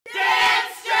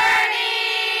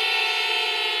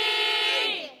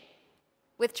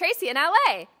with Tracy in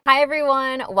LA. Hi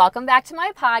everyone, welcome back to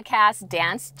my podcast,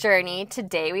 Dance Journey.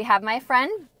 Today we have my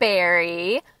friend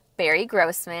Bari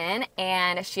Grossman,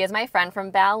 and she is my friend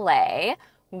from ballet.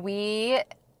 We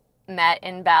met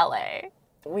in ballet.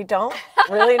 We don't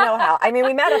really know how. I mean,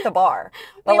 we met at the bar,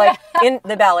 but in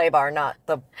the ballet bar, not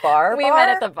the bar. We met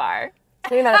at the bar.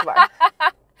 We met at the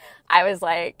bar. I was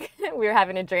like, we were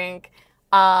having a drink.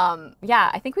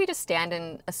 I think we just stand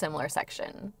in a similar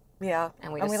section. Yeah.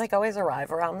 And we always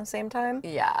arrive around the same time.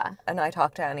 Yeah. And I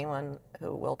talk to anyone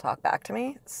who will talk back to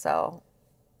me. So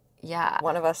yeah,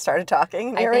 one of us started talking,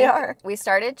 and here we are. We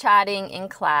started chatting in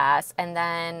class, and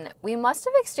then we must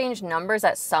have exchanged numbers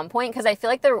at some point, because I feel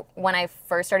like when I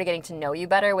first started getting to know you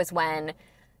better was when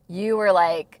you were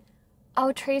like,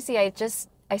 oh, Tracy,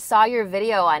 I saw your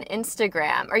video on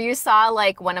Instagram, or you saw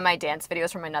like one of my dance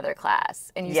videos from another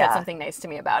class, and you said something nice to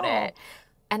me about it.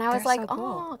 And I was like,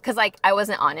 oh, because like I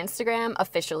wasn't on Instagram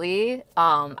officially.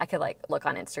 I could like look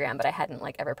on Instagram, but I hadn't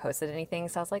like ever posted anything.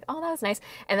 So I was like, oh, that was nice.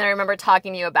 And then I remember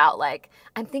talking to you about like,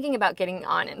 I'm thinking about getting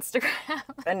on Instagram.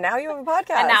 And now you have a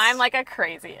podcast. And now I'm like a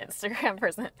crazy Instagram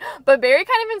person. But Bari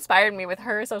kind of inspired me with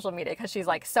her social media, because she's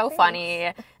like so funny.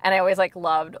 And I always like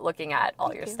loved looking at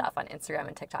all your stuff on Instagram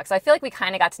and TikTok. So I feel like we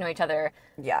kind of got to know each other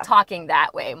talking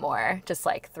that way more, just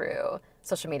like through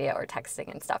social media or texting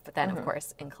and stuff. But then of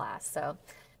course in class. So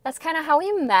that's kind of how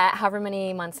we met, however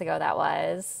many months ago that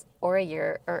was, or a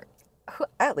year, or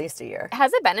at least a year.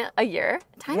 Has it been a year?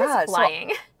 Time is flying.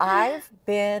 So I've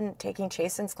been taking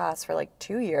Chasen's class for like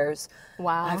 2 years.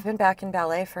 Wow. I've been back in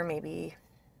ballet for maybe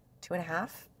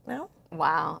 2.5 now.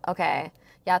 Wow. Okay.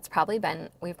 Yeah,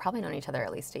 we've probably known each other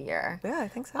at least a year. Yeah, I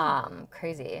think so.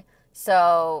 Crazy.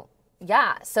 So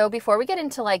yeah. So before we get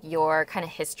into like your kind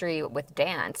of history with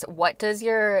dance, what does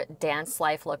your dance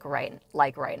life look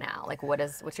like right now? Like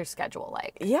what's your schedule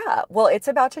like? Yeah. Well, it's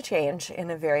about to change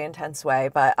in a very intense way,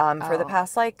 but for the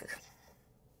past I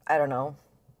don't know,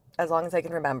 as long as I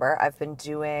can remember, I've been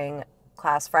doing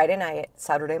class Friday night,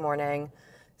 Saturday morning,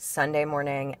 Sunday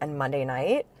morning, and Monday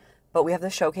night. But we have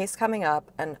the showcase coming up,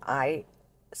 and I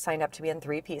signed up to be in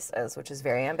 3 pieces, which is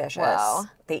very ambitious. Wow.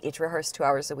 They each rehearse 2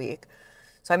 hours a week.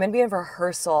 So I'm going to be in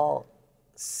rehearsal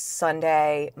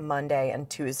Sunday, Monday, and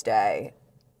Tuesday.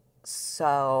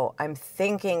 So I'm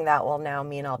thinking that will now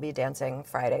mean I'll be dancing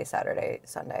Friday, Saturday,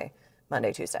 Sunday,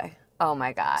 Monday, Tuesday. Oh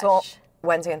my gosh. So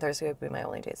Wednesday and Thursday would be my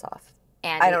only days off.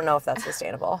 And I don't know if that's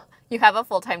sustainable. You have a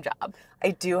full-time job.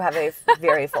 I do have a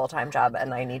very full-time job,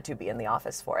 and I need to be in the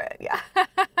office for it. Yeah.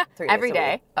 3 days Every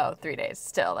day? week. Oh, 3 days.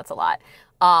 Still, that's a lot.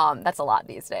 That's a lot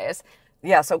these days.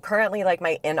 Yeah, so currently, like,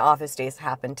 my in-office days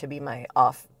happen to be my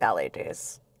off ballet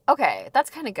days. Okay,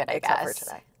 that's kind of good, I guess. Except for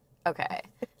today. Okay.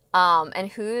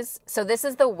 So this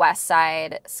is the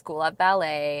Westside School of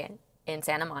Ballet in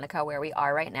Santa Monica, where we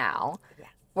are right now. Yeah.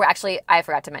 I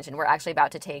forgot to mention, we're actually about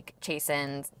to take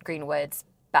Chasen Greenwood's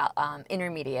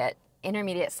intermediate /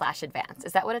 advanced.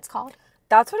 Is that what it's called?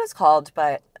 That's what it's called,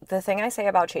 but the thing I say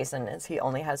about Chasen is he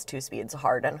only has 2 speeds,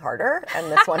 hard and harder,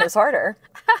 and this one is harder.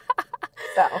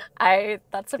 So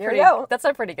that's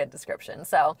a pretty good description.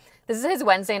 So this is his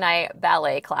Wednesday night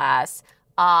ballet class.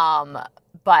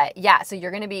 But yeah, so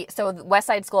you're going to be, so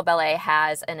Westside School of Ballet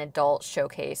has an adult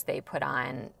showcase they put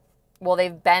on. Well,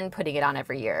 they've been putting it on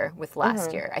every year with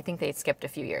last year. I think they skipped a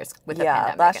few years with the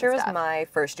pandemic. Yeah, last year was my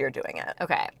first year doing it.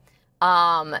 Okay.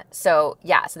 So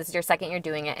this is your second year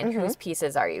doing it, and whose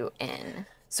pieces are you in?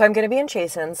 So I'm going to be in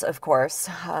Chasen's, of course.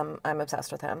 I'm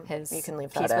obsessed with him. You can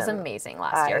leave that piece was amazing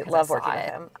last year. I love working with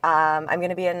him. I'm going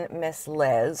to be in Miss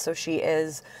Liz. So she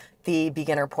is the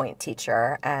beginner point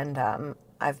teacher, and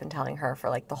I've been telling her for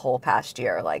like the whole past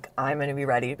year, like I'm going to be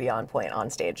ready to be on point on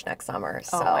stage next summer.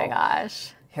 So oh my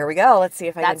gosh. Here we go. Let's see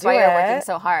if I can do it. That's why you're working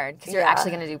so hard, because you're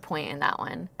actually going to do point in that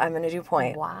one. I'm going to do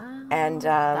point. Wow. And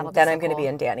then I'm going to be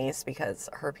in Danny's, because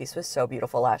her piece was so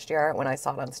beautiful last year. When I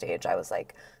saw it on stage, I was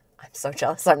like, I'm so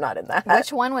jealous I'm not in that.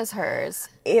 Which one was hers?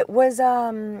 It was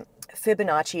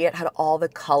Fibonacci. It had all the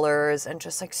colors and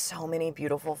just like so many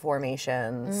beautiful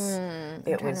formations. I'm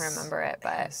trying to remember it,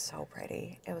 but it was so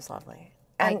pretty. It was lovely.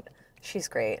 And she's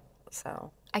great.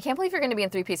 So I can't believe you're going to be in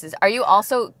 3 pieces. Are you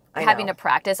also having to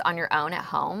practice on your own at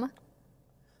home?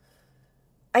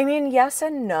 I mean, yes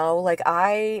and no. Like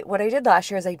what I did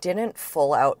last year is I didn't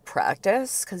full out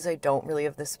practice, because I don't really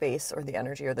have the space or the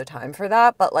energy or the time for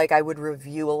that. But like I would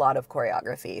review a lot of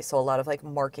choreography. So a lot of like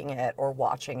marking it or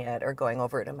watching it or going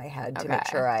over it in my head to make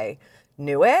sure I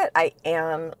knew it. I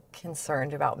am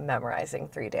concerned about memorizing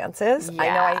 3 dances. Yeah. I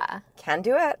know I can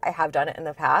do it. I have done it in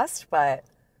the past, but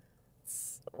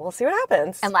we'll see what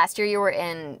happens. And last year you were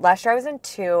in... Last year I was in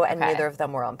 2, and neither of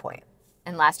them were on point.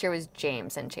 And last year was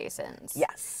James and Chasen's.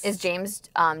 Yes. Is James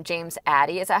James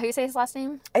Addy? Is that how you say his last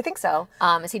name? I think so.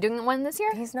 Is he doing one this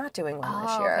year? He's not doing one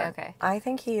this year. Okay. I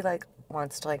think he like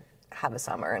wants to like have a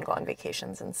summer and go on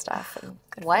vacations and stuff. And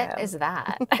What is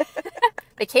that?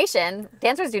 Vacation?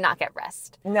 Dancers do not get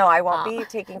rest. No, I won't be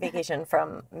taking vacation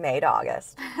from May to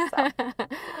August.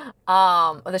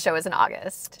 So. The show is in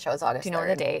August. The show is August 3rd. Do you know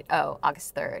the date? Oh,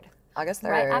 August 3rd. August 3rd.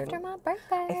 Right after my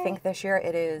birthday. I think this year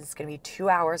it is going to be 2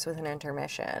 hours with an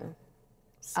intermission.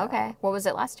 So. Okay. What was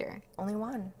it last year? Only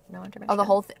one. No intermission. Oh, the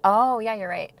whole thing. Oh, yeah, you're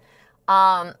right.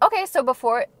 Okay, so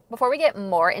before we get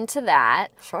more into that,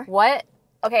 Sure.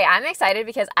 Okay, I'm excited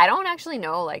because I don't actually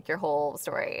know like your whole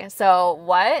story. So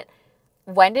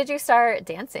when did you start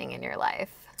dancing in your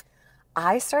life?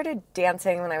 I started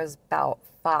dancing when I was about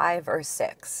 5 or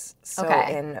 6. So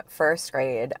Okay. in first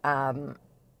grade,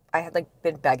 I had like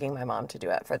been begging my mom to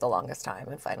do it for the longest time,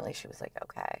 and finally she was like,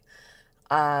 okay.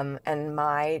 And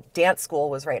my dance school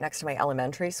was right next to my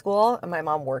elementary school, and my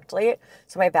mom worked late,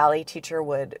 so my ballet teacher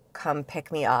would come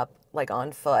pick me up like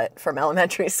on foot from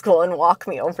elementary school and walk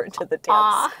me over to the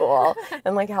dance school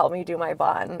and like help me do my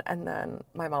bun, and then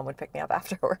my mom would pick me up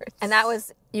afterwards. And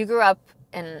you grew up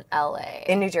in LA.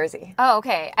 In New Jersey. Oh,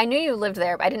 okay. I knew you lived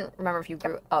there, but I didn't remember if you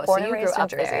grew. Oh, Born so and you grew raised in up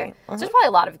there. Jersey. So there's probably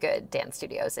a lot of good dance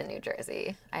studios in New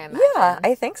Jersey, I imagine. Yeah,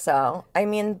 I think so. I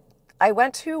mean, I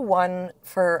went to one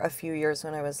for a few years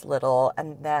when I was little,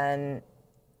 and then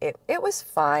it was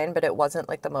fine, but it wasn't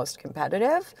like the most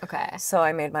competitive. Okay. So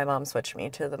I made my mom switch me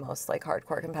to the most like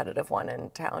hardcore competitive one in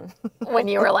town. When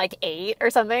you were like 8 or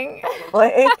something.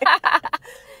 Like,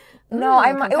 no,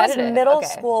 it was competitive. middle Okay.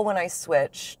 school when I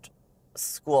switched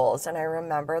schools, and I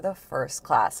remember the first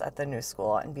class at the new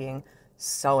school and being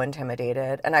so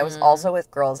intimidated. And I was also with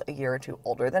girls a year or two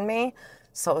older than me.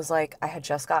 So it was like I had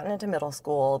just gotten into middle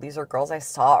school. These are girls I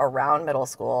saw around middle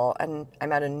school, and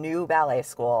I'm at a new ballet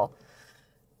school.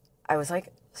 I was like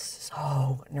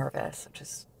so nervous, which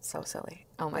is so silly.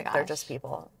 Oh my Like, they're gosh. just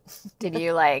people. Did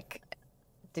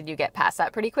you get past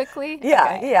that pretty quickly?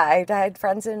 Yeah, Okay. yeah. I had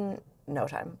friends in no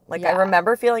time. Like I Yeah.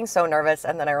 remember feeling so nervous,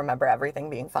 and then I remember everything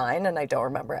being fine, and I don't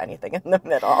remember anything in the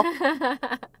middle.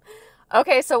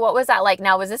 Okay, so what was that like?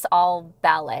 Now, was this all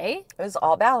ballet? It was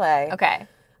all ballet. Okay.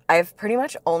 I've pretty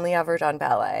much only ever done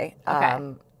ballet.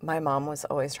 Okay. My mom was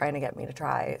always trying to get me to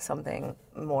try something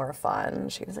more fun.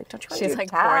 She was like, don't you want to She's do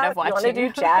like tap? bored of You want to watching do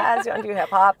you." jazz? You want to do hip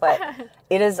hop? But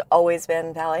it has always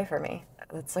been ballet for me.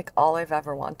 It's like all I've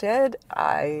ever wanted.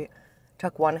 I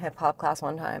took one hip hop class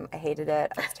one time. I hated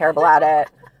it. I was terrible at it.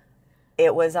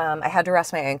 It was, I had to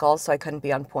rest my ankles, so I couldn't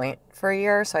be on point for a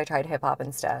year. So I tried hip hop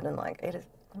instead. And like, it is,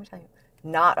 let me tell you,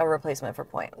 not a replacement for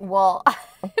point. Well,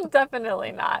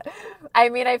 definitely not. I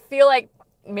mean, I feel like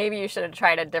maybe you should have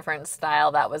tried a different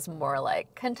style that was more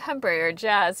like contemporary or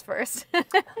jazz first.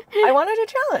 I wanted a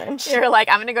challenge. You're like,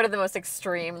 I'm going to go to the most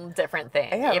extreme different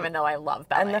thing, am. even though I love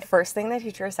ballet. And the first thing the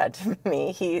teacher said to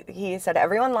me, he said,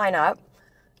 everyone line up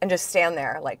and just stand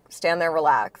there,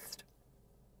 relaxed.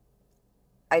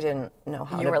 I didn't know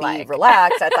how You to were be like-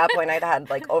 relaxed. At that point, I'd had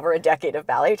like over a decade of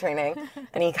ballet training.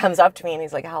 And he comes up to me and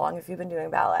he's like, how long have you been doing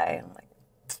ballet? I'm like,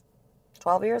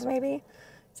 12 years maybe?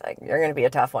 He's like, you're going to be a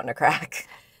tough one to crack.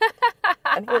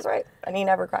 And he was right. And he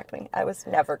never cracked me. I was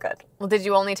never good. Well, did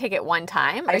you only take it one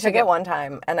time? Or I took it one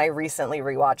time, and I recently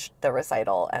rewatched the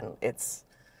recital, and it's...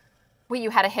 Wait, you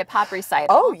had a hip hop recital?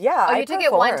 Oh, yeah, Oh, I you took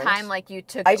it one performed. time, like you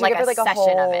took I took like it for like a session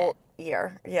whole of it.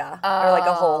 year. Yeah. Or like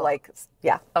a whole, Oh. like,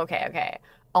 yeah. Okay.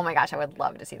 Oh my gosh, I would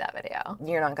love to see that video.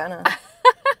 You're not gonna.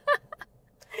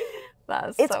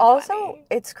 That's It's so also, funny.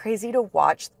 it's crazy to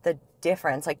watch the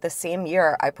difference. Like the same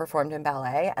year I performed in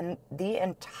ballet, and the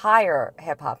entire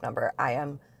hip hop number, I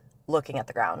am looking at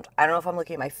the ground. I don't know if I'm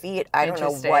looking at my feet. I don't know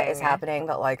what is Interesting. happening,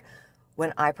 but like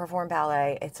when I perform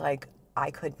ballet, it's like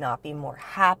I could not be more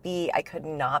happy. I could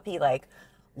not be like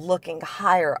looking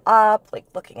higher up, like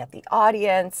looking at the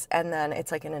audience, and then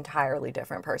it's like an entirely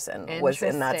different person was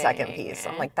in that second piece.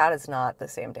 Interesting. I'm like, that is not the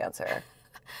same dancer.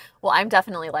 Well, I'm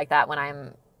definitely like that when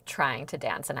I'm trying to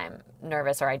dance and I'm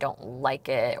nervous or I don't like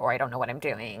it or I don't know what I'm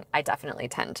doing. I definitely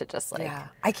tend to just like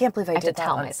I can't believe I I have did to that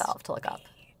tell on myself to look up.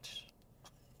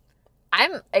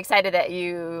 I'm excited that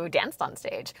you danced on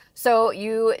stage. So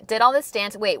you did all this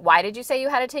dance. Wait, why did you say you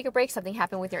had to take a break? Something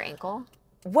happened with your ankle?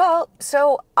 Well,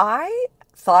 so I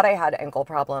thought I had ankle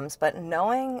problems, but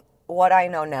knowing what I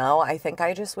know now, I think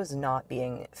I just was not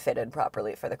being fitted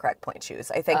properly for the correct point shoes.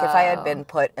 I think if I had been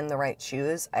put in the right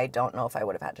shoes, I don't know if I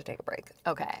would have had to take a break,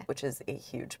 Okay. which is a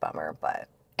huge bummer. But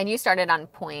And you started on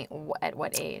point at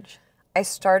what age? I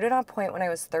started on point when I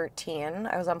was 13.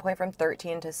 I was on point from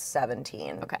 13 to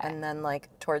 17. Okay. And then like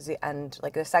towards the end,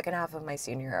 like the second half of my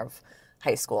senior year of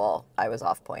high school, I was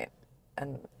off point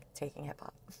and taking hip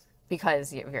hop.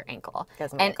 Because of your ankle.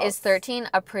 Because of and ankles. Is 13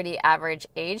 a pretty average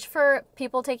age for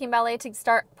people taking ballet to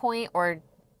start point, or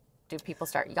do people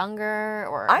start younger?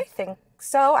 Or I think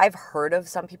so. I've heard of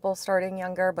some people starting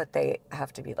younger, but they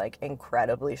have to be like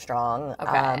incredibly strong.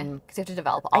 Okay, because you have to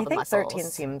develop all the muscles. I think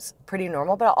 13 seems pretty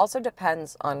normal, but it also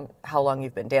depends on how long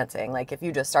you've been dancing. Like if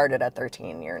you just started at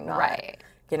 13, you're not Right.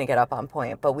 going to get up on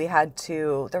point. But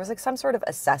there was like some sort of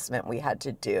assessment we had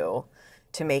to do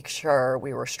to make sure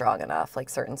we were strong enough, like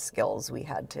certain skills we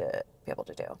had to be able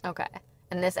to do. Okay.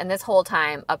 And this whole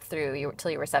time up through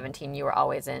till you were 17, you were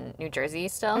always in New Jersey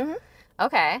still? Mm-hmm.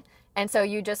 Okay. And so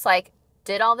you just like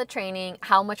did all the training.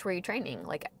 How much were you training?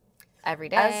 Like every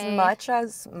day? As much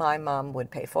as my mom would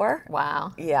pay for.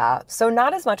 Wow. Yeah. So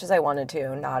not as much as I wanted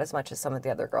to, not as much as some of the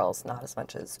other girls, not as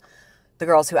much as the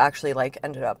girls who actually like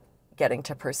ended up getting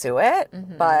to pursue it.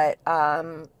 Mm-hmm. But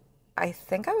I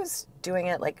think I was doing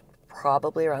it like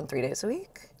probably around 3 days a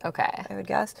week. Okay. I would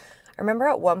guess. I remember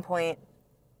at one point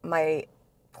my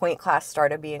point class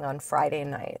started being on Friday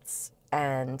nights,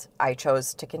 and I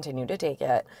chose to continue to take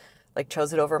it, like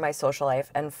chose it over my social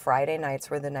life. And Friday nights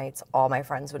were the nights all my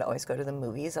friends would always go to the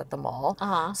movies at the mall.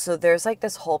 Uh-huh. So there's like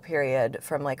this whole period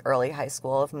from like early high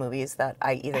school of movies that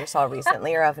I either saw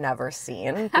recently or have never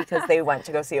seen because they went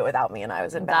to go see it without me and I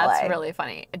was in ballet. That's really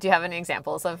funny. Do you have any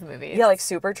examples of movies? Yeah, like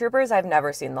Super Troopers, I've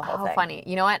never seen the whole thing. Oh, funny.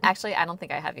 You know what? Actually, I don't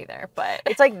think I have either, but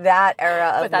It's like that era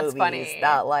of But that's movies funny.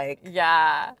 that like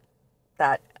yeah.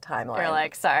 that timeline. You're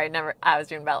like, sorry, I was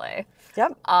doing ballet.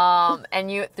 Yep.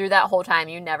 And you, through that whole time,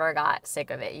 you never got sick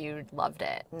of it. You loved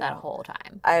it that whole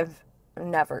time. I've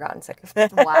never gotten sick of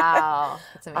it. Wow.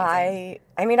 That's amazing.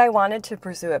 I mean, I wanted to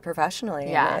pursue it professionally.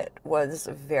 Yeah. And it was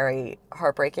very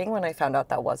heartbreaking when I found out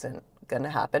that wasn't going to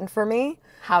happen for me.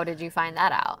 How did you find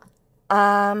that out?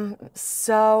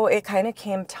 So it kind of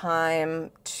came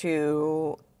time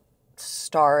to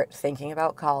start thinking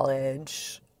about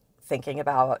college, thinking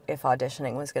about if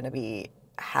auditioning was going to be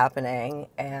happening,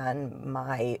 and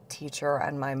my teacher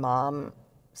and my mom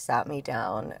sat me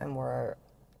down and were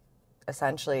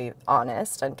essentially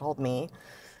honest and told me,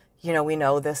 you know, we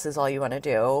know this is all you want to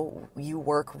do. You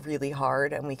work really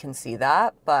hard and we can see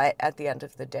that, but at the end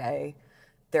of the day,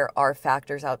 there are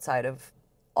factors outside of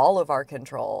all of our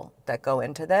control that go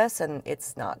into this, and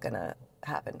it's not going to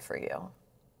happen for you.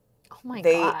 Oh my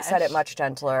They gosh. said it much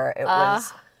gentler. It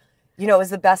was, you know, it was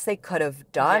the best they could have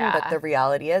done, Yeah. but the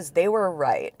reality is they were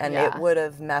right, and Yeah. it would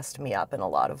have messed me up in a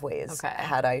lot of ways Okay.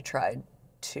 had I tried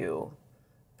to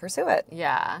pursue it.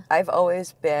 Yeah. I've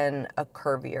always been a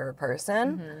curvier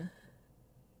person. Mm-hmm.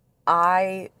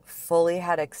 I fully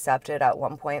had accepted at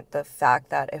one point the fact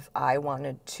that if I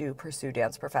wanted to pursue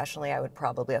dance professionally, I would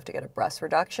probably have to get a breast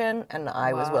reduction, and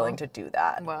I was Wow. willing to do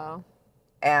that. Wow.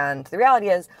 And the reality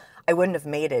is, I wouldn't have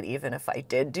made it even if I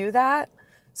did do that.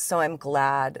 So I'm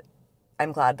glad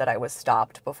that I was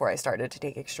stopped before I started to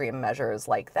take extreme measures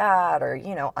like that, or,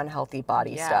 you know, unhealthy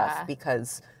body Yeah. stuff,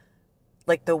 because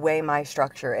like the way my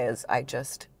structure is, I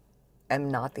just am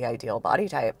not the ideal body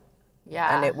type.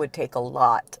 Yeah. And it would take a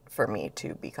lot for me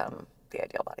to become the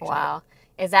ideal body type. Wow.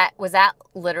 Was that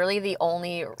literally the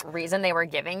only reason they were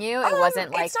giving you? It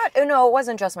wasn't like it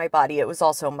wasn't just my body. It was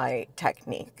also my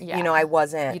technique. Yeah. You know,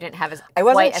 you didn't have I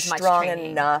wasn't quite as much strong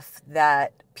training. enough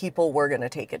that people were going to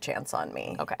take a chance on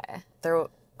me. Okay.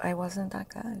 I wasn't that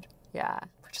good, Yeah.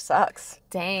 which sucks.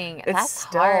 Dang. It's That's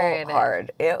still hard.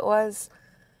 hard. It was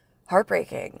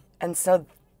heartbreaking. And so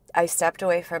I stepped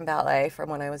away from ballet from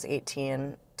when I was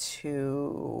 18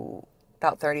 to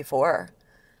about 34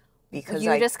 because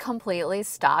You just completely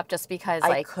stopped just because I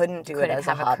like couldn't do it couldn't as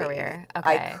have a hobby. career. I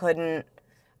Okay. couldn't.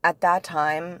 At that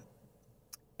time,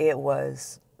 it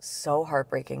was so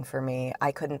heartbreaking for me.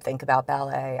 I couldn't think about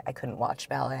ballet. I couldn't watch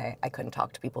ballet. I couldn't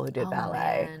talk to people who did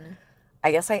ballet. Man.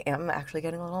 I guess I am actually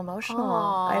getting a little emotional.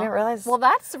 Aw. I didn't realize. Well,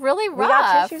 that's really rough. we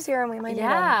got tissues here, and we might need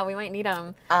them. Yeah, we might need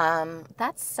them.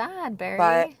 That's sad, Bari.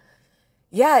 But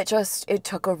yeah, it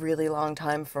took a really long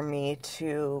time for me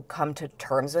to come to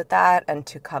terms with that and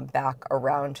to come back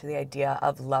around to the idea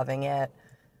of loving it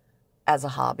as a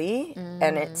hobby.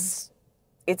 And it's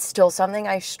still something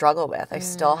I struggle with. I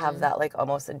still have that like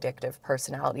almost addictive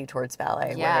personality towards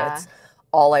ballet Yeah. where it's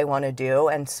all I want to do.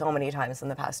 And so many times in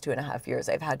the past 2.5 years,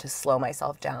 I've had to slow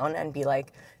myself down and be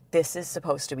like, this is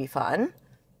supposed to be fun.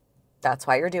 That's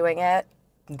why you're doing it.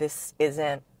 This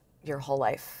isn't your whole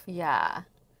life. yeah.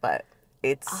 But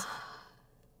it's,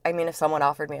 I mean, if someone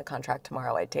offered me a contract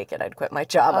tomorrow, I'd take it. I'd quit my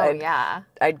job. Oh, yeah.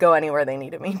 I'd go anywhere they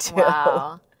needed me to.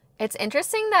 Wow. It's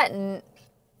interesting that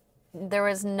there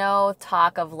was no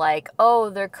talk of like, oh,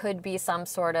 there could be some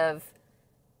sort of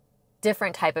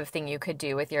different type of thing you could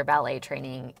do with your ballet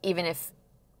training, even if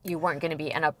you weren't going to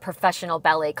be in a professional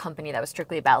ballet company that was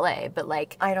strictly ballet, but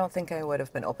like... I don't think I would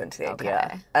have been open to the Okay.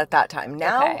 idea at that time.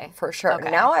 Now, Okay. for sure. Okay.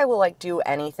 Now I will like do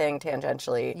anything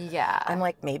tangentially. Yeah. I'm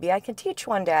like, maybe I can teach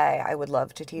one day. I would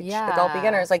love to teach Yeah. adult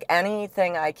beginners. Like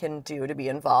anything I can do to be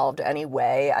involved, any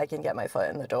way I can get my foot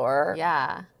in the door.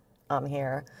 Yeah. I'm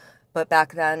here. But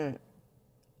back then,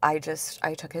 I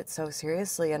took it so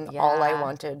seriously, and all I Yeah.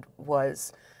 wanted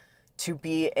was to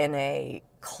be in a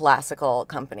classical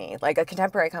company. Like a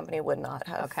contemporary company would not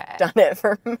have Okay. done it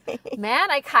for me. Man,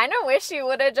 I kind of wish you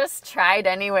would have just tried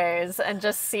anyways and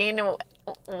just seen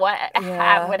what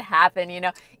Yeah. would happen, you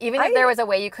know? Even if there was a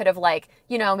way you could have, like,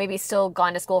 you know, maybe still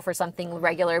gone to school for something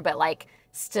regular, but, like,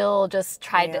 still just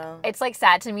tried Yeah. to... It's, like,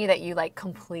 sad to me that you, like,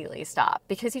 completely stopped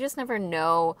because you just never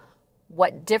know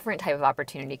what different type of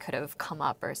opportunity could have come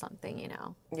up or something, you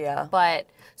know? Yeah. But,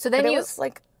 so then But you...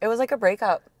 it was like a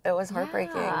breakup. It was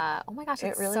heartbreaking. Yeah. Oh my gosh,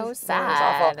 it's really so was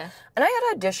sad. awful. And I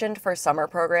had auditioned for summer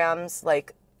programs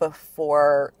like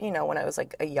before, you know, when I was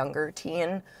like a younger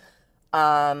teen.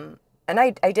 And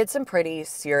I did some pretty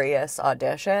serious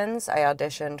auditions. I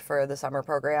auditioned for the summer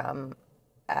program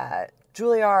at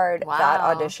Juilliard. Wow. That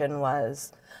audition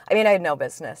was, I mean, I had no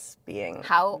business being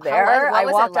What there. was I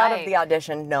it walked out of like? the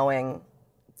audition knowing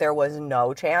there was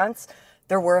no chance.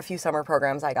 There were a few summer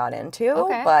programs I got into,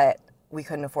 Okay. but we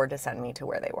couldn't afford to send me to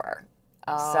where they were.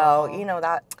 Oh. So, you know,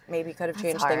 that maybe could have That's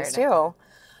changed things hard. too.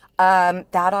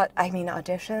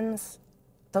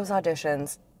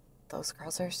 Auditions, those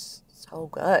girls are so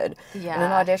good. Yeah. And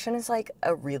an audition is like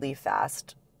a really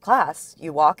fast class.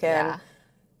 You walk in, Yeah.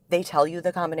 they tell you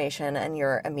the combination, and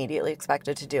you're immediately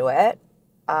expected to do it.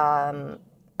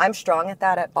 I'm strong at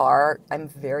that at bar. I'm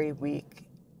very weak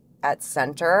at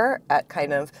center, at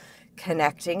kind of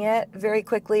connecting it very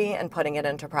quickly and putting it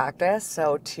into practice.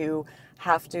 So to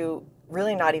have to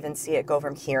really not even see it go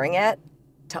from hearing it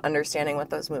to understanding what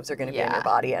those moves are going to be in Yeah. your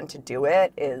body and to do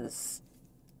it is,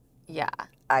 Yeah.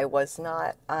 I was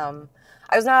not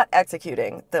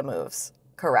executing the moves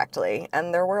correctly.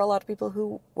 And there were a lot of people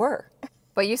who were.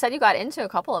 But you said you got into a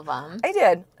couple of them. I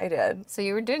did. So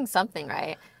you were doing something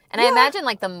right. And I imagine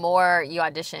like the more you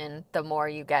audition, the more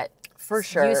you get For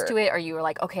sure. used to it, or you were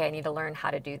like, okay, I need to learn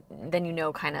how to do, then you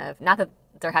know, kind of, not that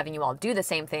they're having you all do the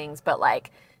same things, but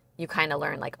like you kind of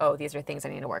learn like, oh, these are things I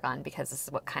need to work on because this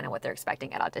is what they're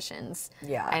expecting at auditions.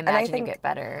 Yeah. I And I imagine you think get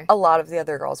better. a lot of the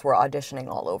other girls were auditioning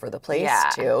all over the place Yeah,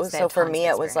 too. so they So had for tons me,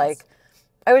 of it was experience. like,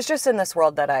 I was just in this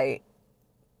world that I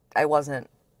wasn't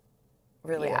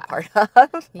really Yeah. a part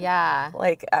of. Yeah.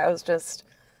 Like I was just,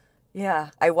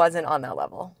 I wasn't on that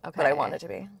level, but I Okay. wanted to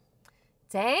be.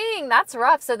 Dang, that's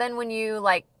rough. So then when you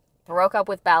like broke up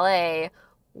with ballet,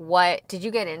 what did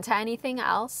you get into anything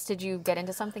else? Did you get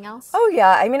into something else? Oh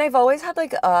yeah, I mean, I've always had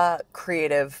like a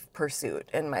creative pursuit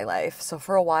in my life. So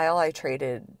for a while, I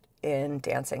traded in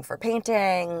dancing for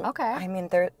painting. Okay. I mean,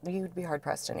 you'd be hard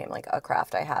pressed to name like a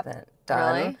craft I haven't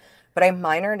done. Really? But I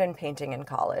minored in painting in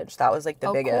college. That was like the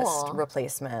Oh, biggest cool.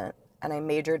 replacement. And I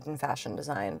majored in fashion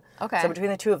design. Okay. So between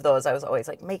the two of those, I was always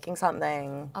like making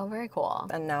something. Oh, very cool.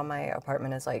 And now my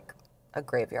apartment is like a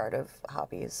graveyard of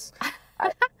hobbies.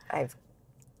 I've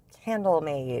candle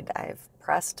made. I've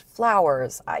pressed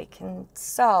flowers. I can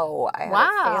sew. I had a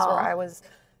phase Wow. where I was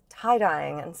tie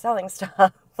dyeing and selling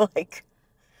stuff. Like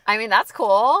I mean, that's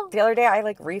cool. the other day, I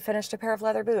like refinished a pair of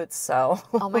leather boots. So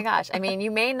Oh my gosh. I mean,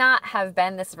 you may not have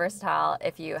been this versatile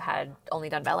if you had only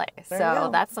done ballet. There you So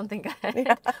go. that's something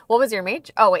good. What was your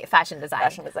major? Oh, wait, fashion design.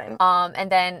 fashion design. And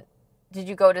then did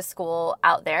you go to school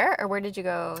out there or where did you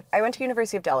go? I went to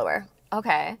University of Delaware.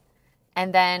 Okay.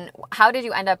 And then how did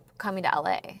you end up coming to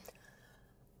LA?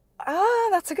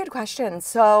 That's a good question.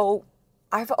 So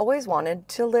I've always wanted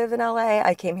to live in LA.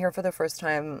 I came here for the first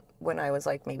time when I was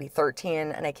like maybe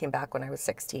 13, and I came back when I was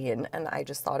 16, and I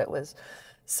just thought it was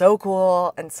so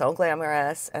cool and so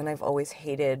glamorous, and I've always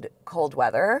hated cold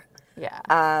weather. Yeah.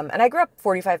 And I grew up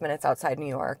 45 minutes outside New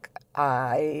York.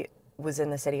 I was in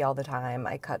the city all the time.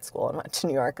 I cut school and went to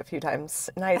New York a few times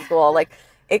in high school. Like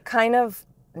it kind of,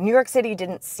 New York City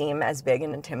didn't seem as big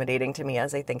and intimidating to me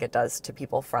as I think it does to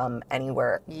people from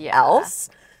anywhere Yeah. else.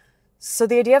 So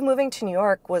the idea of moving to New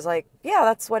York was like, yeah,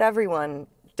 that's what everyone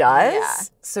does. Yeah.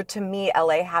 So to me,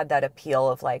 LA had that appeal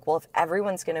of like, well, if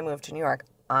everyone's going to move to New York,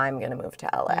 I'm going to move to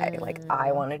LA. Like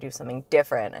I want to do something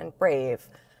different and brave.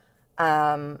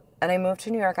 And I moved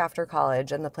to New York after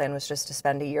college, and the plan was just to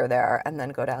spend a year there and then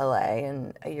go to LA.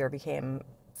 And a year became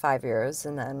 5 years,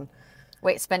 and then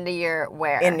Wait, spend a year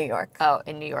where? in New York. Oh,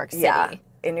 in New York City. Yeah.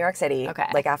 in New York City. Okay.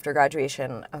 Like after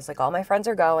graduation, I was like, all my friends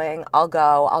are going. I'll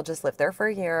go. I'll just live there for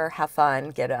a year, have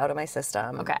fun, get it out of my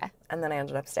system. Okay. And then I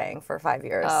ended up staying for 5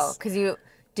 years. Oh, because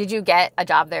did you get a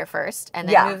job there first and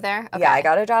then move there? Okay. Yeah, I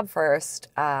got a job first.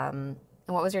 And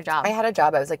what was your job? I had a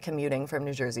job. I was like commuting from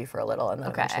New Jersey for a little and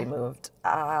then eventually moved.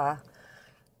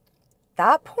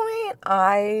 That point,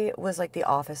 I was like the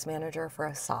office manager for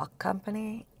a sock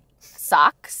company.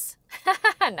 Socks?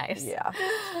 Nice. Yeah.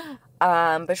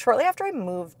 But shortly after I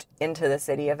moved into the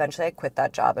city, eventually I quit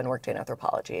that job and worked in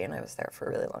anthropology, and I was there for a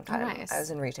really long time. Oh, nice. I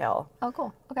was in retail. Oh,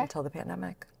 cool. Okay. Until the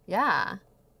pandemic. Yeah.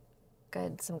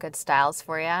 Good. Some good styles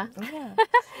for you. Yeah.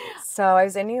 So I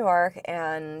was in New York,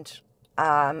 and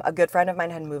a good friend of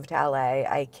mine had moved to LA.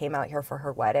 I came out here for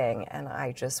her wedding, and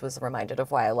I just was reminded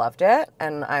of why I loved it.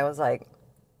 And I was like,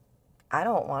 I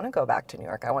don't want to go back to New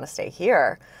York. I want to stay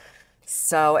here.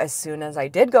 So as soon as I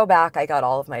did go back, I got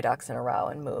all of my ducks in a row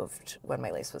and moved when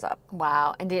my lease was up.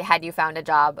 Wow. And had you found a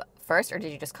job first, or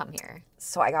did you just come here?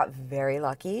 So I got very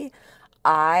lucky.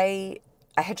 I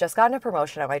had just gotten a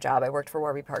promotion at my job. I worked for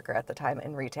Warby Parker at the time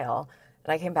in retail.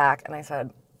 And I came back and I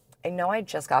said, I know I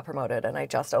just got promoted and I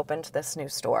just opened this new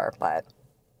store, but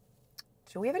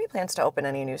do we have any plans to open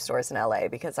any new stores in LA?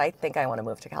 Because I think I want to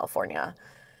move to California.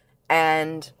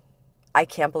 And I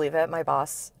can't believe it. My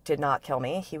boss did not kill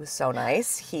me. He was so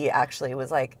nice. He actually was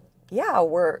like, yeah,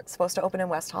 we're supposed to open in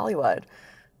West Hollywood.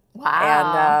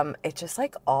 Wow. And it just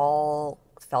like all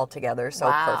fell together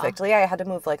so perfectly. I had to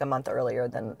move like a month earlier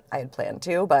than I had planned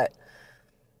to, but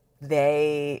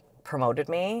they promoted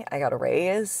me. I got a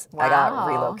raise. I got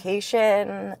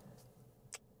relocation.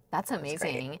 That's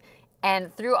amazing.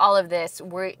 And through all of this,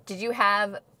 did you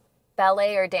have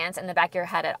ballet or dance in the back of your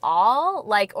head at all?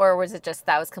 Like, or was it just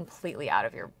that was completely out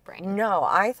of your brain? No,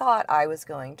 I thought I was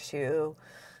going to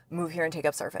move here and take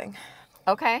up surfing.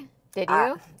 Okay. Did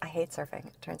you? I hate surfing,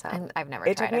 it turns out. I've never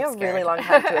tried. It took me a really long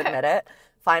time to admit it.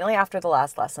 Finally, after the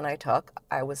last lesson I took,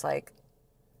 I was like,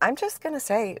 I'm just going to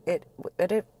say it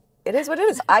is what it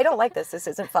is. I don't like this. This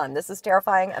isn't fun. This is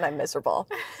terrifying and I'm miserable.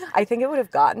 I think it would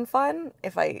have gotten fun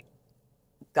if I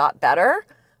got better.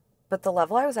 But the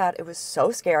level I was at, it was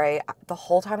so scary. The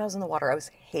whole time I was in the water, I was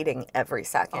hating every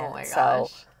second. Oh my gosh. So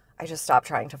I just stopped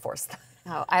trying to force that.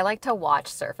 Oh, I like to watch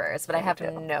surfers, but I have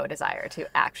no desire to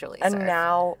actually surf. And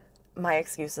now my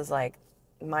excuse is like,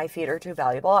 my feet are too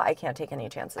valuable. I can't take any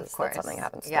chances that something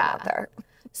happens to them out there.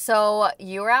 So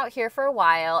you were out here for a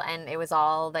while and it was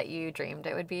all that you dreamed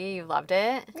it would be. You loved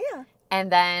it. Yeah. And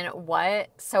then what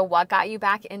got you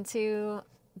back into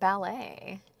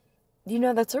ballet? You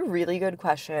know, that's a really good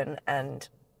question, and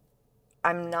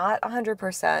I'm not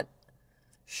 100%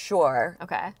 sure.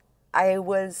 Okay. I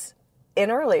was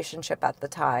in a relationship at the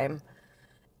time,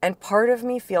 and part of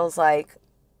me feels like,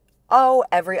 oh,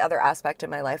 every other aspect of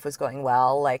my life was going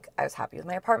well. Like, I was happy with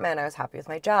my apartment, I was happy with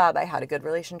my job, I had a good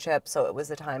relationship, so it was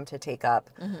the time to take up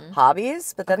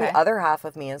hobbies. But then the other half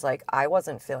of me is like, I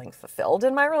wasn't feeling fulfilled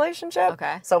in my relationship.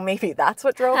 Okay. So maybe that's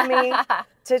what drove me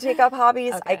to take up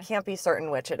hobbies. I can't be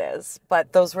certain which it is,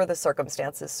 but those were the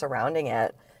circumstances surrounding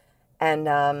it.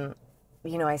 And,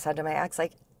 you know, I said to my ex,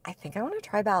 like, I think I want to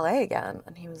try ballet again.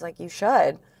 And he was like, you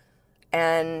should.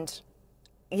 And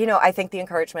you know, I think the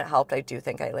encouragement helped. I do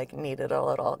think I like needed a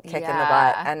little kick in the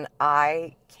butt. And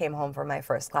I came home from my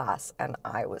first class and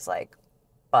I was like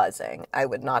buzzing. I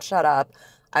would not shut up.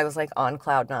 I was like on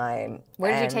cloud nine.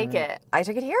 Where did you take it? I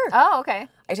took it here. Oh, okay.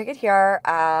 I took it here.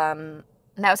 And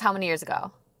that was how many years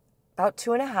ago? About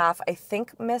 2.5. I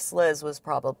think Miss Liz was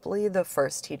probably the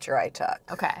first teacher I took.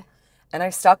 Okay. And I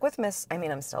stuck with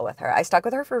I'm still with her. I stuck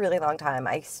with her for a really long time.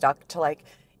 I stuck to like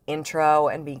intro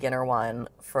and beginner one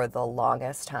for the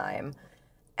longest time.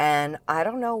 And I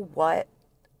don't know what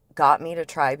got me to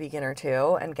try beginner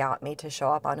two and got me to show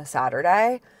up on a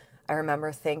Saturday. I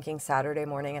remember thinking Saturday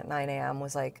morning at 9 a.m.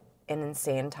 was like an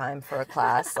insane time for a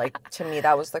class. Like to me,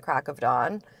 that was the crack of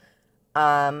dawn.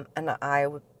 And I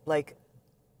like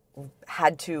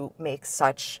had to make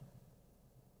such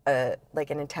an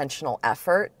intentional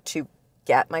effort to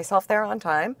get myself there on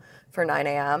time for 9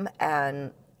 a.m.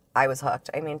 And I was hooked.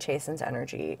 I mean, Chasen's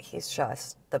energy, he's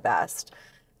just the best.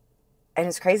 And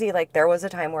it's crazy, like, there was a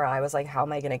time where I was like, how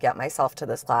am I going to get myself to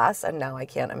this class? And now I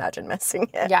can't imagine missing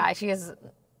it. Yeah,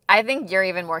 I think you're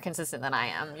even more consistent than I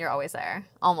am. You're always there.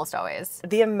 Almost always.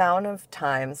 The amount of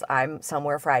times I'm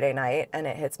somewhere Friday night and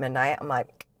it hits midnight, I'm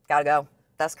like, gotta go.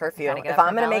 That's curfew. If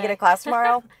I'm going to make it to class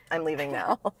tomorrow, I'm leaving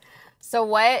now. So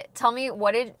tell me,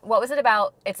 what was it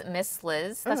about, it's Miss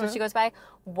Liz, that's what she goes by.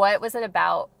 What was it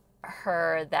about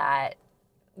her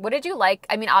what did you like?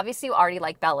 I mean, obviously you already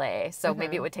like ballet, so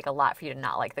maybe it would take a lot for you to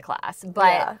not like the class,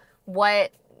 but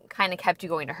what kind of kept you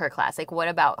going to her class? Like, what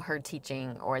about her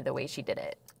teaching or the way she did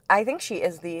it? I think she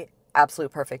is the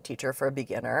absolute perfect teacher for a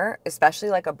beginner, especially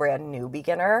like a brand new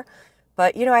beginner.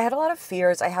 But, you know, I had a lot of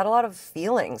fears. I had a lot of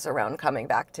feelings around coming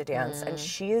back to dance. And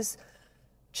she's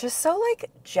just so like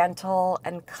gentle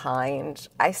and kind.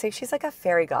 I say she's like a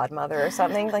fairy godmother or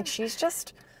something. Like she's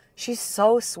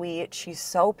so sweet. She's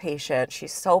so patient.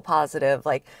 She's so positive.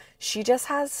 Like she just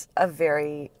has a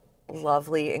very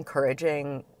lovely,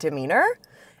 encouraging demeanor.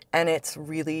 And it's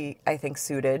really, I think,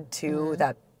 suited to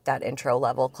that intro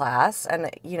level class. And,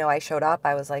 you know, I showed up,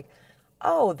 I was like,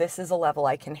 oh, this is a level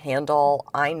I can handle.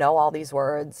 I know all these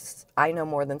words. I know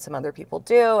more than some other people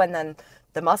do. And then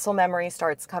the muscle memory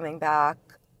starts coming back.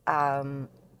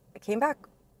 It came back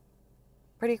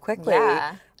pretty quickly.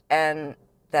 Yeah. And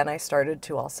then I started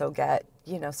to also get,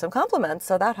 you know, some compliments.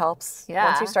 So that helps. Yeah.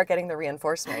 Once you start getting the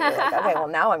reinforcement, you're like, okay, well,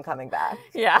 now I'm coming back.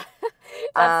 Yeah.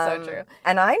 That's so true.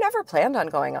 And I never planned on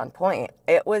going on point.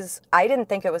 I didn't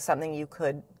think it was something you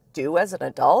could do as an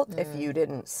adult if you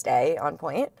didn't stay on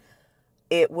point.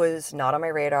 It was not on my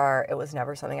radar. It was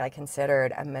never something I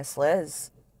considered. And Miss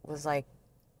Liz was like,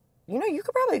 you know, you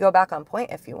could probably go back on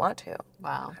point if you want to.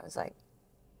 Wow. I was like,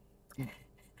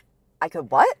 I could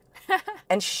what?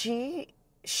 And she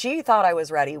thought I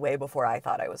was ready way before I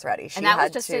thought I was ready. And that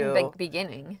was just in the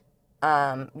beginning.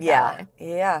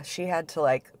 Yeah. She had to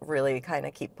like really kind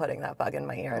of keep putting that bug in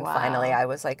my ear. And finally I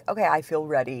was like, okay, I feel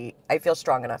ready. I feel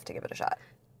strong enough to give it a shot.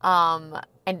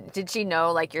 And did she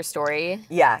know like your story?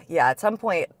 Yeah. At some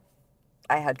point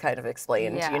I had kind of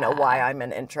explained, you know, why I'm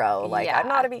an intro. Like I'm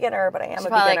not a beginner, but I am a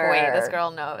beginner. Like, wait, this girl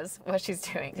knows what she's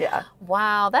doing. Yeah.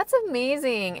 Wow, that's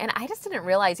amazing. And I just didn't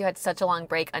realize you had such a long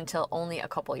break until only a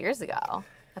couple years ago.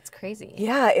 That's crazy.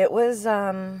 Yeah, it was,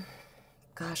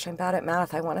 gosh, I'm bad at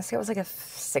math. I want to say it was like a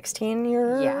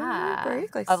 16-year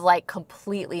break. Like, of like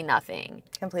completely nothing.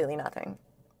 Completely nothing.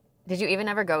 Did you even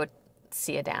ever go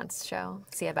see a dance show,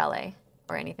 see a ballet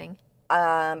or anything?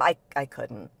 I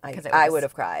couldn't. I would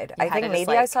have cried. I think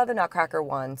maybe I saw the Nutcracker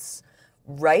once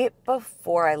right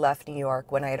before I left New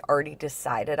York when I had already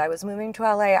decided I was moving to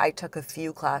LA. I took a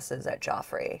few classes at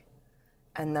Joffrey.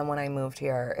 And then when I moved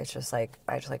here, it's just like,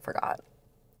 I just like forgot.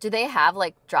 Do they have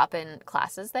like drop-in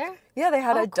classes there? Yeah, they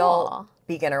had adult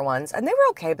beginner ones. And they were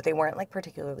okay, but they weren't like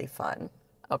particularly fun.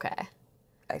 Okay.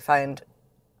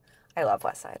 I love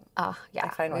Westside. Oh, yeah. I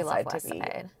find Westside to be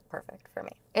perfect for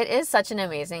me. It is such an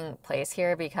amazing place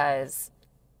here because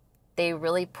they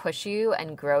really push you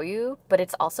and grow you, but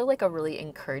it's also like a really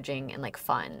encouraging and like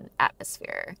fun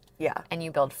atmosphere. Yeah. And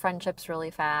you build friendships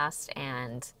really fast.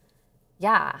 And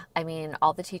yeah, I mean,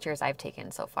 all the teachers I've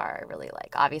taken so far I really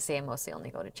like. Obviously, I mostly only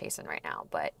go to Chasen right now,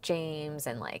 but James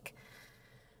and like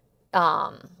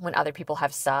when other people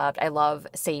have subbed, I love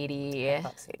Sadie. I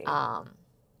love Sadie.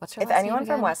 What's her If last anyone name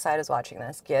from again? Westside is watching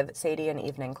this, give Sadie an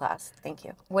evening class. Thank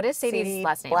you. What is Sadie's Sadie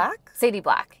last name? Black? Sadie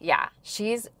Black. Yeah,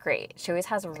 she's great. She always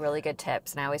has really good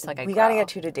tips, and I always feel like We got to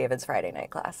get you to David's Friday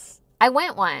night class. I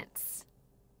went once.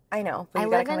 I know, but I you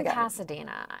got to live come in again.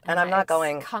 Pasadena, And I'm not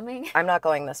going. I'm not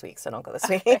going this week, so don't go this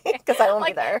week because I won't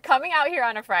be there. Coming out here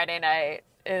on a Friday night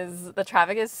the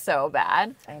traffic is so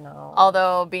bad. I know.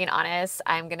 Although, being honest,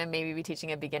 I'm gonna maybe be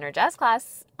teaching a beginner jazz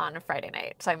class on a Friday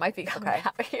night, so I might be coming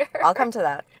out here. I'll come to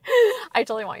that. I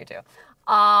totally want you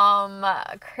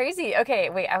to. Crazy. Okay,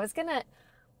 wait.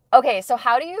 Okay, so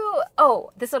how do you?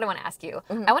 Oh, this is what I want to ask you.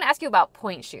 I want to ask you about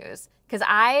point shoes. Because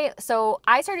I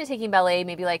started taking ballet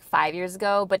maybe like 5 years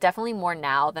ago, but definitely more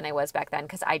now than I was back then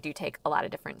because I do take a lot of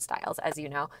different styles, as you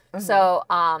know. So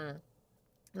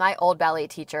my old ballet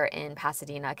teacher in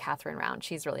Pasadena, Catherine Round,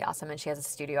 she's really awesome and she has a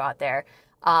studio out there.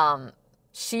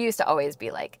 She used to always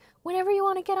be like, whenever you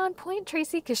want to get on point,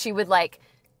 Tracy, because she would like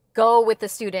go with the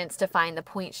students to find the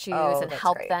point shoes and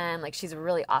help them. Like she's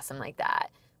really awesome like that.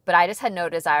 But I just had no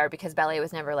desire because ballet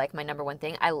was never like my number one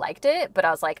thing. I liked it, but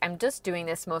I was like, I'm just doing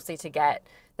this mostly to get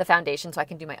the foundation so I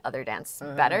can do my other dance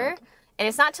better. And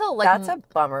it's not till like that's a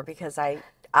bummer because I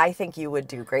think you would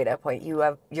do great at point.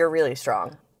 You're really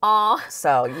strong.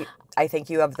 So I think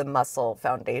you have the muscle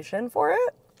foundation for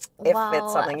it. If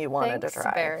it's something you wanted to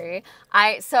try. Barry.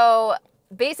 So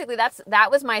basically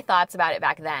that was my thoughts about it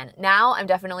back then. Now I'm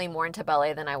definitely more into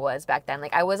ballet than I was back then.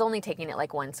 Like I was only taking it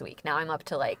like once a week. Now I'm up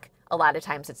to like a lot of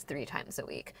times it's 3 times a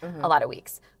week, a lot of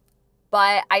weeks.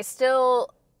 But I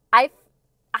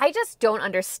just don't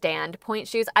understand point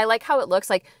shoes. I like how it looks.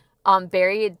 Like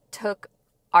Bari took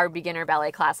our beginner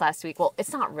ballet class last week. Well,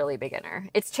 it's not really beginner.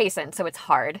 It's Chasen, so it's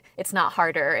hard. It's not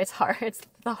harder. It's hard. It's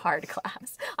the hard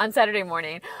class on Saturday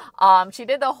morning. She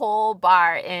did the whole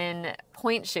bar in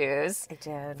point shoes. I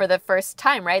did. For the first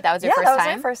time, right? That was your first time? Yeah,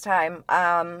 that was my first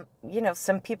time. You know,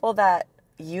 some people that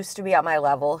used to be at my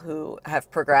level who have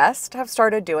progressed have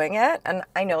started doing it. And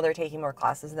I know they're taking more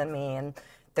classes than me and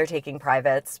they're taking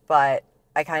privates, but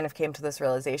I kind of came to this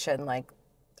realization, like,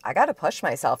 I got to push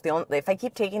myself. If I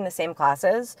keep taking the same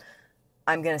classes,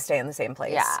 I'm going to stay in the same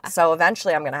place. Yeah. So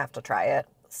eventually I'm going to have to try it.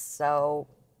 So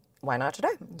why not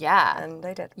today? Yeah. And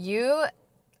I did.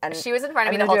 She was in front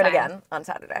of me the I'm whole going to do time. it again on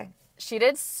Saturday. She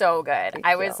did so good. Thank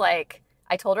I you. was like,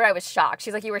 I told her I was shocked.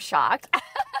 She's like, you were shocked?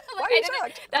 Why are you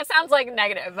shocked? That sounds like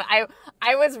negative. But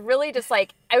I was really just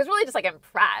like,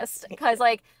 impressed because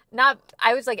like,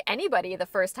 I was like anybody the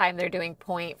first time they're doing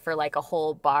point for like a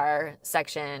whole bar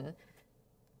section.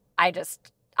 I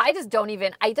just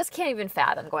can't even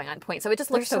fathom going on point. So it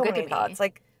just looks so good to me. Thoughts.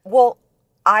 Like, well,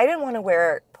 I didn't want to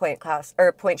wear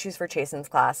point shoes for Chasen's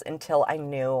class until I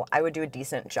knew I would do a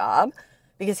decent job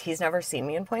because he's never seen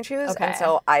me in point shoes. Okay. And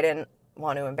so I didn't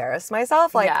want to embarrass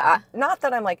myself. Like, not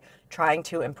that I'm like trying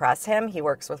to impress him. He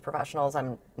works with professionals.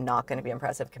 I'm not going to be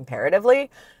impressive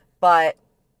comparatively, but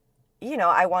you know,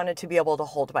 I wanted to be able to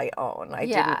hold my own. I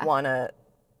didn't want to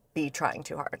be trying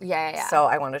too hard. Yeah. So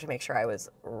I wanted to make sure I was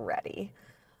ready.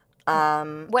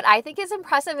 What I think is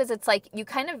impressive is it's like you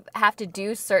kind of have to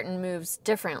do certain moves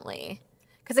differently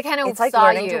because I kind of it's like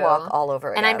learning to walk all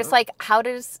over again. And I'm just like,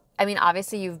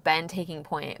 obviously you've been taking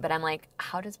point, but I'm like,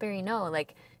 how does Bari know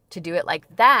like to do it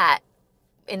like that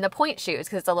in the point shoes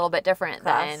because it's a little bit different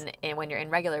than when you're in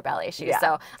regular ballet shoes.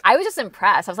 So I was just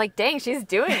impressed. I was like, dang, she's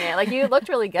doing it. Like you looked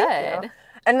really good.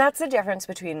 And that's the difference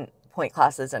between point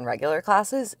classes and regular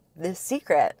classes. The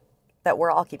secret that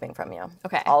we're all keeping from you.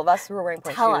 Okay. All of us who are wearing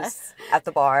point shoes at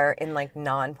the bar in like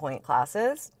non-point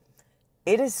classes,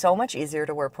 it is so much easier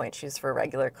to wear point shoes for a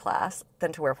regular class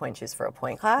than to wear point shoes for a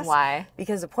point class. Why?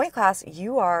 Because a point class,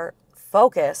 you are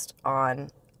focused on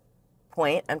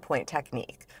point and point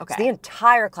technique. Okay. So the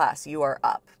entire class you are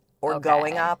up or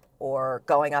going up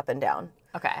and down.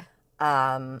 Okay.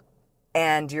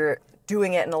 And you're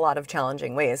doing it in a lot of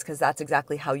challenging ways because that's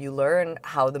exactly how you learn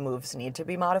how the moves need to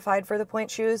be modified for the point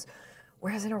shoes.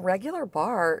 Whereas in a regular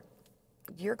bar,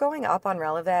 you're going up on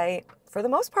releve for the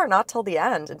most part, not till the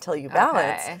end until you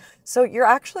balance. Okay. So you're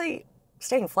actually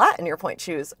staying flat in your point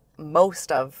shoes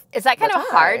most of Is that kind the of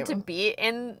hard to be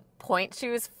in point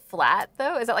shoes flat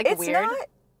though? Is that like weird? It's not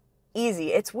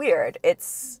easy. It's weird.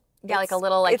 It's like a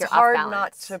little like it's you're hard off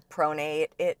not balance. to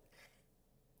pronate.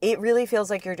 It really feels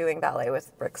like you're doing ballet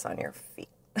with bricks on your feet.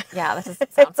 Yeah, this is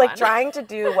it's like trying to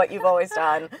do what you've always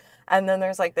done, and then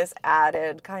there's like this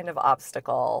added kind of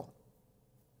obstacle.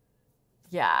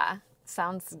 Yeah,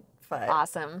 sounds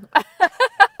awesome.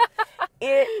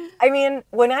 I mean,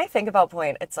 when I think about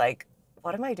point, it's like,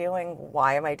 what am I doing?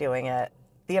 Why am I doing it?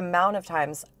 The amount of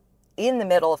times in the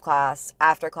middle of class,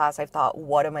 after class, I've thought,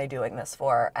 what am I doing this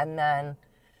for? And then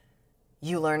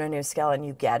you learn a new skill and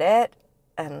you get it,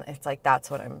 and it's like,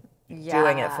 that's what I'm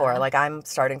doing it for. Like, I'm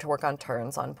starting to work on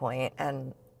turns on point,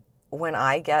 and when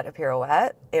I get a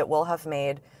pirouette, it will have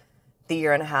made the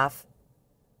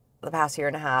past year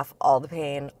and a half, all the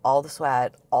pain, all the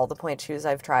sweat, all the point shoes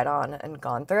I've tried on and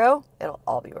gone through, it'll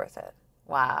all be worth it.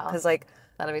 Wow. Because, like,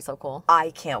 that'll be so cool.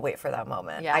 I can't wait for that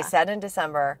moment. Yeah. I said in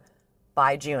December,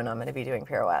 by June, I'm going to be doing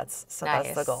pirouettes. So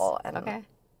that's the goal. And I can't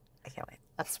wait.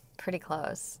 That's pretty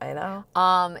close. I know.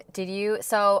 You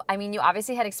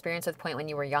obviously had experience with point when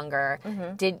you were younger.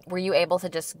 Mm-hmm. Were you able to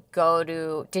just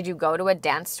did you go to a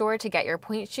dance store to get your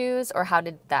point shoes, or how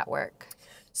did that work?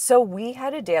 So we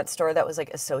had a dance store that was like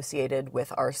associated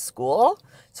with our school.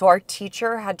 So our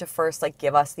teacher had to first like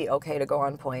give us the okay to go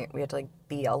on point. We had to like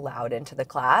be allowed into the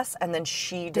class, and then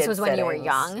she did. This was when you were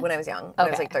young? When I was young. When I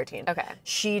was like 13. Okay.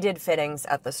 She did fittings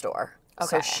at the store. Okay.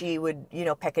 So she would,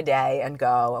 pick a day and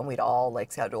go, and we'd all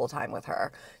like schedule time with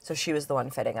her. So she was the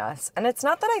one fitting us. And it's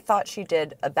not that I thought she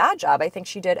did a bad job. I think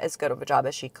she did as good of a job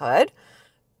as she could.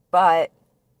 But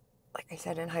like I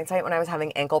said, in hindsight, when I was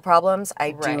having ankle problems,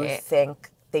 I do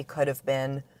think they could have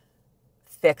been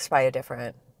fixed by a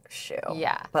different shoe.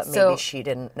 Yeah. But maybe she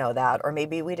didn't know that, or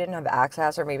maybe we didn't have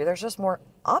access, or maybe there's just more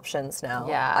options now.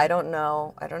 Yeah. I don't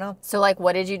know. So like,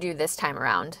 what did you do this time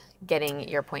around getting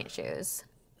your point shoes?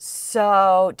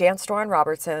 So dance store in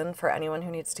Robertson for anyone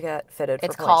who needs to get fitted for point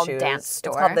shoes. It's called Dance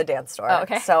Store. It's called the Dance Store. Oh,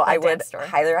 okay. So I would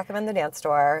highly recommend the Dance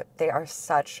Store. They are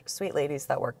such sweet ladies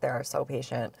that work there, are so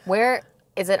patient. Where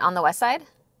is it, on the west side?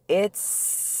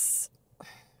 It's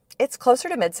closer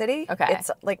to Mid-City. Okay.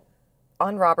 It's like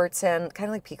on Robertson,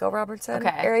 kind of like Pico Robertson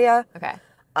Okay. area. Okay.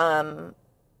 They're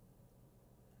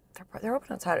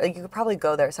open on Saturday. Like, you could probably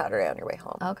go there Saturday on your way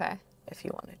home. Okay. If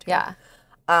you wanted to. Yeah.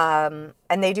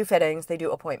 And they do fittings. They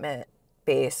do appointment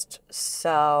based.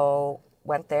 So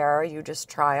went there. You just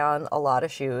try on a lot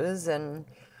of shoes and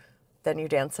then you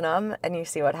dance in them and you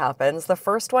see what happens. The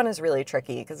first one is really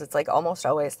tricky because it's like almost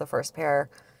always the first pair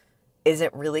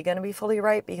isn't really going to be fully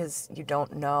right because you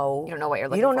don't know. You don't know what you're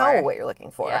looking for. You don't know what you're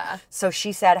looking for. Yeah. So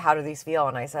she said, how do these feel?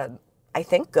 And I said, I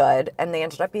think good. And they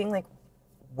ended up being like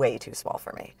way too small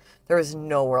for me. There was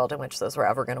no world in which those were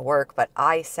ever going to work, but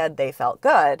I said they felt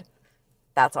good.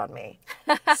 That's on me.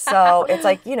 So it's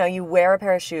like, you know, you wear a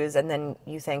pair of shoes and then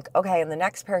you think, okay, in the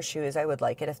next pair of shoes, I would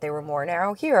like it if they were more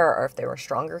narrow here or if they were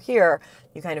stronger here.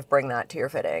 You kind of bring that to your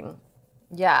fitting.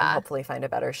 Yeah. And hopefully find a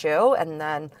better shoe. And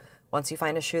then once you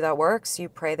find a shoe that works, you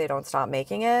pray they don't stop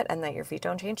making it and that your feet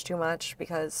don't change too much,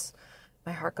 because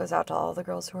my heart goes out to all the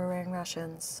girls who are wearing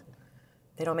Russians.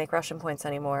 They don't make Russian points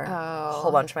anymore. Oh. A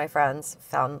whole bunch of my friends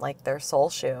found like their soul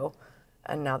shoe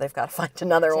and now they've got to find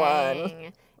another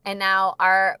one. And now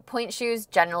are point shoes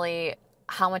generally,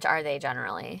 how much are they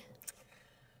generally?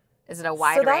 Is it a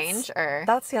wide range or?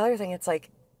 That's the other thing. It's like,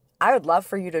 I would love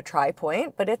for you to try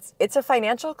point, but it's a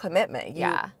financial commitment.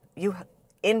 You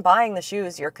in buying the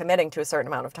shoes, you're committing to a certain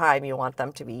amount of time. You want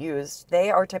them to be used.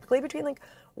 They are typically between like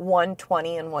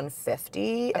 $120 and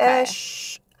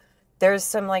 $150-ish. Okay. There's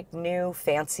some like new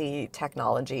fancy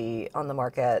technology on the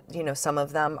market. You know, some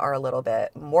of them are a little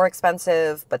bit more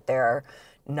expensive, but they're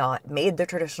not made the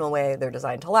traditional way. They're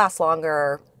designed to last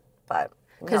longer, but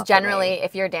because generally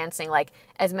if you're dancing like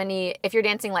if you're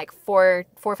dancing like four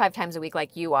or five times a week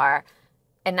like you are,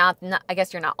 and not I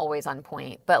guess you're not always on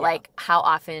point, but like how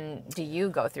often do you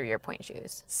go through your point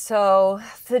shoes? So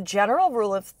the general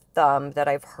rule of thumb that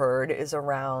I've heard is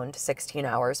around 16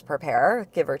 hours per pair,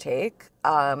 give or take.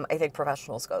 I think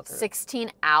professionals go through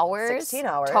 16 hours? 16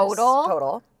 hours.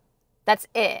 Total? That's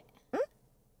it?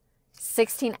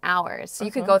 16 hours. So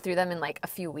you could go through them in like a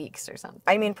few weeks or something.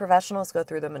 I mean, professionals go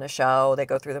through them in a show. They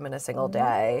go through them in a single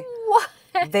day. What?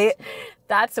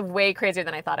 That's way crazier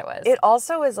than I thought it was. It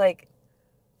also is like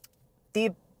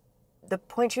the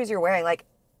point shoes you're wearing, like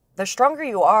the stronger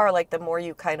you are, like the more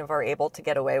you kind of are able to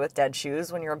get away with dead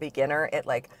shoes. When you're a beginner, it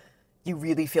like you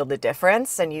really feel the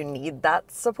difference and you need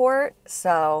that support.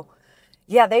 So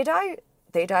yeah, they die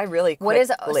really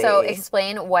quickly. So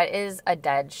explain, what is a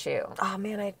dead shoe? Oh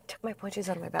man, I took my point shoes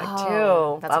out of my bag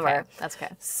too. That's okay. That's okay.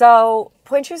 So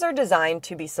point shoes are designed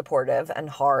to be supportive and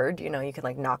hard. You know, you can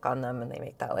like knock on them and they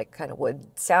make that like kind of wood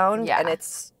sound. Yeah. And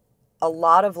it's a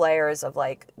lot of layers of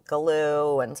like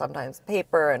glue and sometimes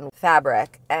paper and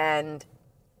fabric. And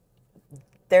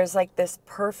there's like this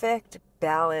perfect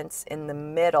balance in the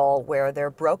middle where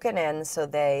they're broken in so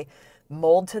they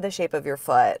mold to the shape of your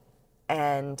foot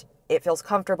and it feels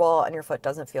comfortable and your foot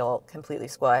doesn't feel completely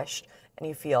squished and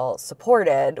you feel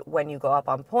supported when you go up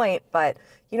on point. But,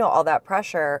 you know, all that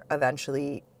pressure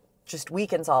eventually just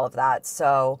weakens all of that.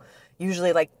 So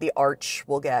usually like the arch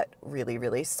will get really,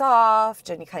 really soft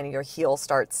and you kind of your heel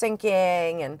starts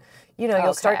sinking and, you know,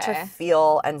 you'll start to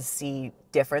feel and see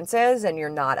differences and you're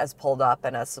not as pulled up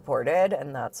and as supported.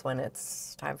 And that's when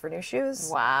it's time for new shoes.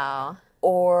 Wow.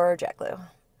 Or jet glue.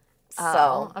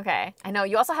 Oh, okay. I know.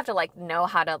 You also have to like know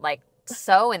how to like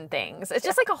sew and things. It's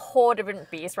just like a whole different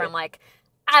beast where I'm like,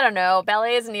 I don't know,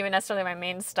 ballet isn't even necessarily my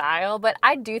main style, but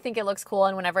I do think it looks cool.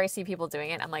 And whenever I see people doing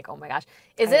it, I'm like, oh my gosh.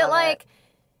 Is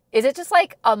it just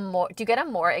like do you get a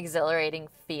more exhilarating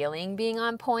feeling being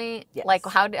on point? Yes. Like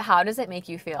how does it make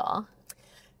you feel?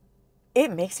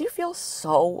 It makes you feel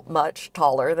so much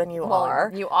taller than you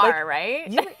are. You are, like,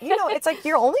 right? You know, it's like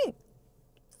you're only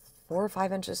 4 or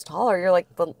 5 inches taller. You're like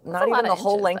not even the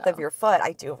whole length of your foot.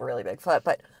 I do have a really big foot,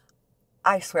 but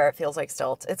I swear it feels like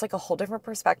stilts. It's like a whole different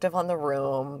perspective on the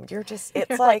room. It's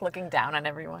You're like looking down on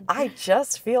everyone. I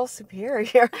just feel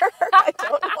superior. I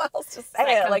don't know what else to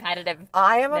say. Like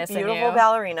I am a beautiful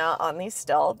ballerina on these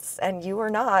stilts and you are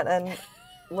not. And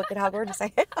look at how gorgeous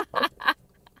I am.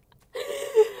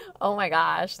 Oh my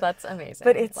gosh, that's amazing.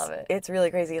 But love it. It's really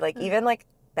crazy. Like even like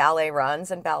ballet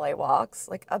runs and ballet walks,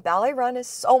 like a ballet run is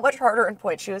so much harder in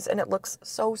point shoes and it looks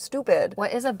so stupid.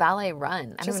 What is a ballet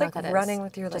run? Just like running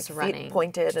with your like feet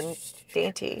pointed and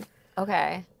dainty.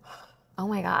 Okay. Oh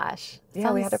my gosh.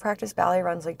 Yeah, we had to practice ballet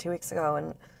runs like 2 weeks ago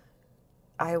and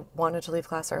I wanted to leave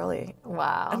class early.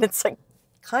 Wow. And it's like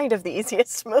kind of the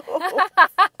easiest move.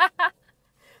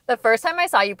 The first time I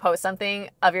saw you post something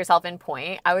of yourself in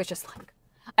point, I was just like,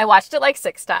 I watched it like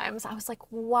 6 times. I was like,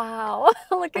 wow,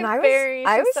 look at Bari.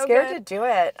 I was so scared to do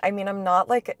it. I mean, I'm not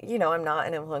like, you know, I'm not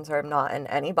an influencer. I'm not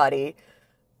anybody.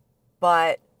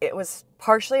 But it was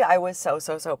partially, I was so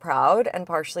proud. And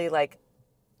partially like,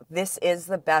 this is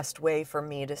the best way for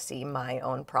me to see my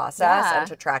own process and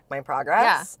to track my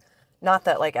progress. Yeah. Not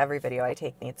that like every video I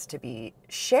take needs to be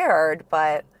shared,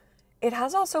 but it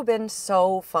has also been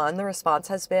so fun. The response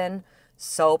has been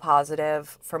so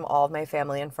positive from all of my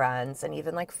family and friends, and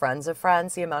even like friends of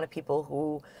friends, the amount of people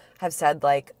who have said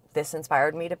like, this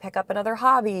inspired me to pick up another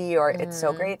hobby, or it's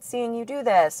so great seeing you do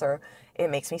this, or it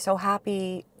makes me so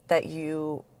happy that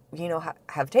you know,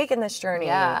 have taken this journey.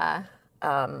 Yeah.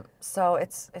 So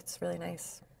it's really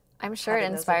nice. I'm sure it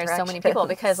inspires so many people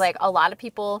because like a lot of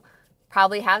people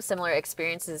probably have similar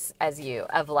experiences as you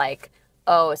of like,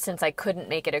 oh, since I couldn't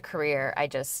make it a career,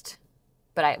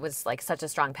 but it was like such a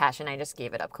strong passion, I just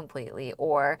gave it up completely.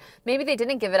 Or maybe they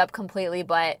didn't give it up completely,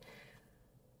 but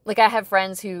like I have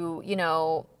friends who, you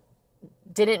know,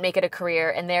 didn't make it a career,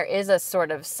 and there is a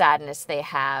sort of sadness they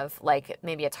have, like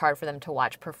maybe it's hard for them to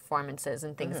watch performances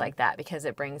and things like that because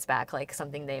it brings back like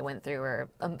something they went through or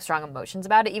strong emotions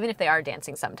about it, even if they are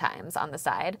dancing sometimes on the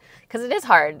side, because it is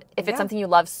hard if it's something you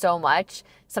love so much.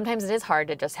 Sometimes it is hard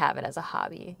to just have it as a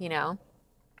hobby, you know.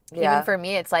 Even for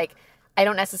me, it's like I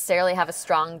don't necessarily have a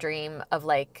strong dream of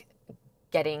like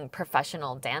getting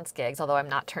professional dance gigs, although I'm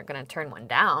not going to turn one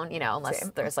down, you know, unless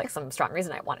there's like some strong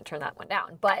reason I want to turn that one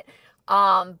down. But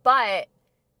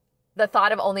the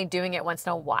thought of only doing it once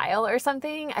in a while or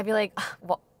something, I'd be like,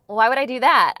 well, why would I do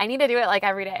that? I need to do it like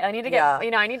every day. I need to get,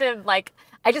 you know, I need to like,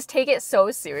 I just take it so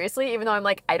seriously, even though I'm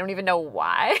like, I don't even know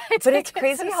why. But it's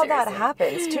crazy how that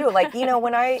happens too. Like, you know,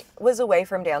 when I was away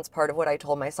from dance, part of what I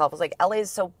told myself was like, LA is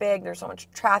so big, there's so much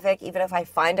traffic. Even if I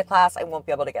find a class, I won't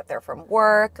be able to get there from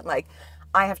work. Like,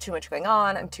 I have too much going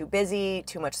on, I'm too busy,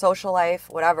 too much social life,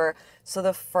 whatever. So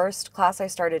the first class I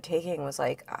started taking was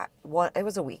like, it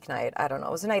was a weeknight. I don't know.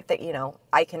 It was a night that, you know,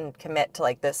 I can commit to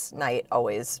like this night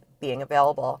always being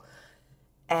available.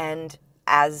 And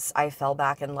as I fell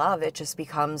back in love, it just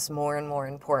becomes more and more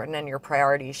important and your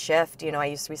priorities shift. You know, I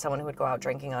used to be someone who would go out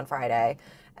drinking on Friday,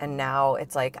 and now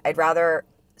it's like, I'd rather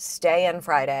stay in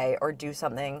Friday or do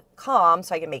something calm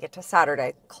so I can make it to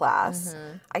Saturday class.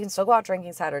 I can still go out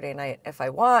drinking Saturday night if I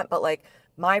want, but like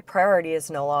my priority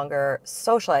is no longer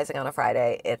socializing on a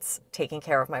Friday. It's taking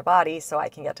care of my body so I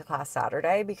can get to class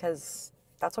Saturday, because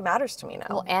that's what matters to me now.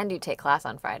 Well, and you take class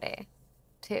on Friday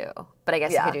too, but I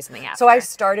guess you could do something after. So I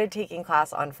started taking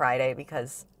class on Friday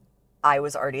because I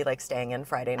was already like staying in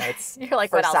Friday nights You're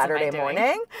like, for what else am I Saturday doing?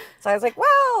 morning. So I was like,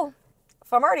 well,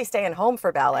 if I'm already staying home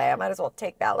for ballet, I might as well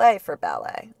take ballet for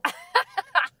ballet.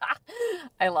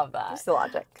 I love that. That's the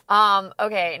logic.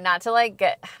 Okay, not to like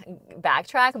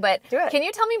backtrack, but can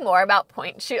you tell me more about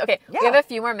point shoot? Okay, we have a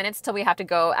few more minutes till we have to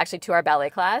go actually to our ballet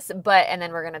class, and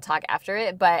then we're gonna talk after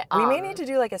it. But we may need to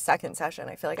do like a second session.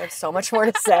 I feel like I have so much more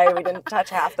to say. We didn't touch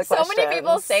half the questions. So many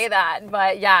people say that,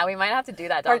 but yeah, we might have to do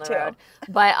that down the road.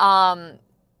 But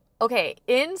okay,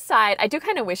 inside, I do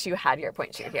kind of wish you had your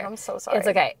point shoe here. I'm so sorry. It's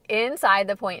okay. Inside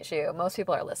the point shoe, most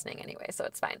people are listening anyway, so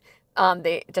it's fine.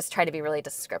 They just try to be really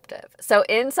descriptive. So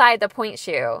inside the point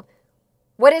shoe,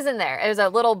 what is in there? There's a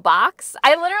little box.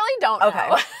 I literally don't know. Okay,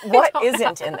 what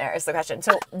isn't in there is the question.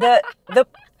 So the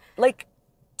like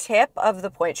tip of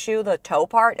the point shoe, the toe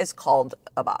part, is called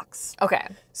a box. Okay.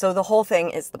 So the whole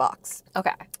thing is the box.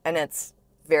 Okay. And it's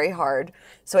very hard.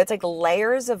 So it's like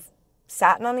layers of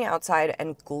satin on the outside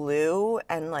and glue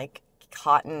and like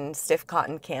stiff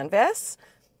cotton canvas.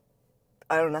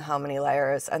 I don't know how many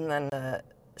layers. And then the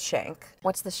shank.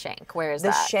 What's the shank? Where is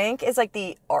that? The shank is like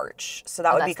the arch. So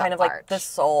that would be kind of like the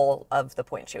sole of the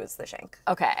point shoe is the shank.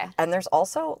 Okay. And there's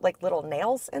also like little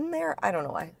nails in there. I don't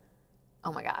know why.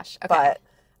 Oh my gosh. Okay. But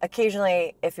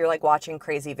occasionally, if you're like watching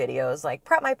crazy videos, like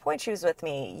prep my point shoes with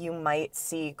me, you might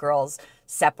see girls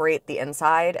separate the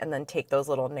inside and then take those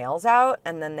little nails out,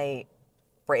 and then they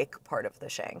break part of the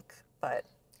shank. But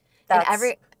that's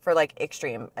for like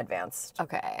extreme advanced.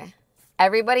 Okay.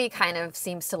 Everybody kind of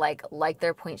seems to like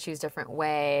their point shoes different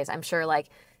ways. I'm sure like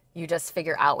you just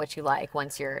figure out what you like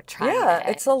once you're trying it. Yeah,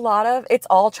 it's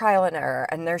all trial and error.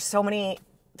 And there's so many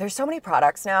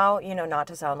products now, you know, not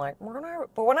to sound like,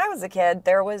 but when I was a kid,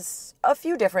 there was a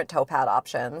few different toe pad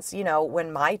options. You know,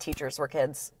 when my teachers were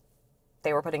kids,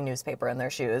 they were putting newspaper in their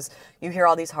shoes. You hear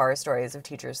all these horror stories of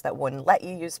teachers that wouldn't let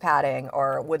you use padding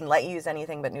or wouldn't let you use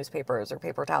anything but newspapers or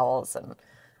paper towels. And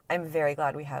I'm very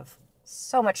glad we have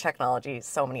so much technology,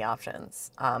 so many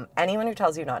options. Anyone who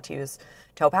tells you not to use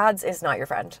toe pads is not your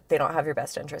friend. They don't have your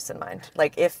best interests in mind.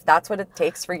 Like, if that's what it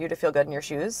takes for you to feel good in your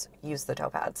shoes, use the toe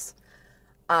pads.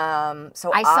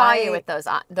 So I saw you with those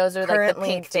on. Those are like the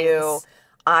pink things.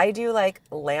 I do like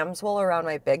lamb's wool around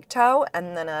my big toe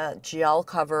and then a gel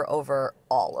cover over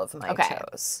all of my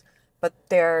toes. But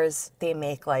they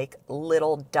make like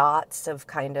little dots of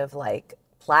kind of like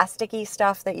plasticky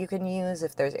stuff that you can use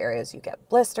if there's areas you get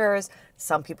blisters.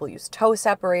 Some people use toe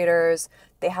separators.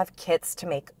 They have kits to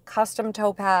make custom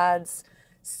toe pads.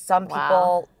 Some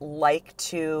Wow. people like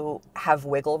to have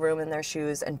wiggle room in their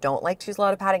shoes and don't like to use a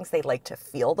lot of padding, so they like to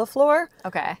feel the floor.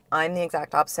 Okay. I'm the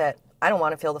exact opposite. I don't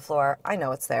want to feel the floor. I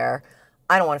know it's there.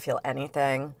 I don't want to feel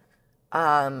anything.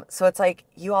 So it's like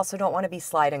you also don't want to be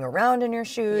sliding around in your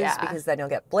shoes Yeah. because then you'll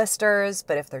get blisters.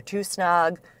 But if they're too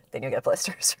snug, then you'll get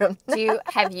blisters from them.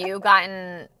 Have you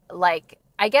gotten like,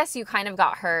 I guess you kind of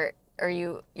got hurt or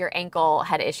your ankle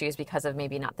had issues because of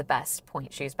maybe not the best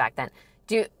point shoes back then.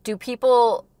 Do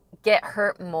people get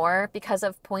hurt more because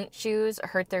of point shoes or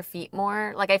hurt their feet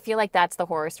more? Like I feel like that's the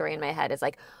horror story in my head is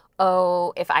like,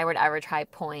 oh, if I were to ever try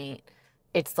point,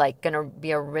 it's like gonna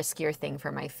be a riskier thing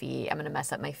for my feet. I'm gonna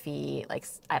mess up my feet. Like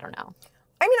I don't know.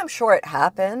 I mean, I'm sure it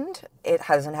happened. It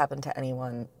hasn't happened to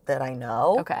anyone that I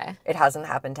know. Okay. It hasn't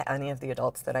happened to any of the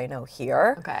adults that I know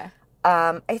here. Okay.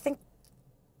 I think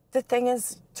the thing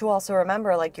is to also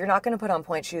remember, like, you're not going to put on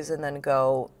point shoes and then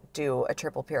go do a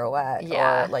triple pirouette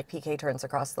Yeah. or like PK turns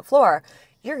across the floor.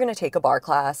 You're going to take a bar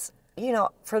class. You know,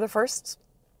 for the first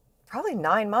probably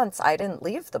 9 months, I didn't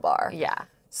leave the bar. Yeah.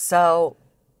 So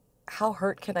how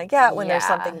hurt can I get when there's Yeah.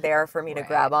 something there for me to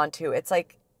grab onto? It's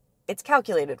like, it's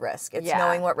calculated risk. It's Yeah.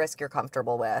 knowing what risk you're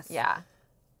comfortable with. Yeah.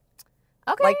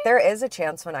 Okay. Like, there is a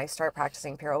chance when I start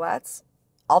practicing pirouettes,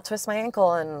 I'll twist my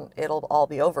ankle and it'll all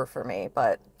be over for me.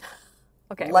 But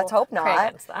okay. let's we'll hope pray not.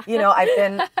 against that. You know,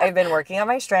 I've been working on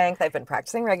my strength. I've been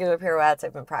practicing regular pirouettes.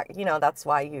 I've been you know, that's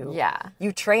why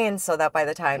you train so that by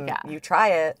the time you try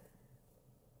it,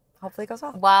 hopefully it goes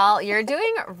well. Well, you're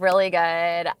doing really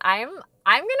good. I'm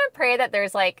gonna pray that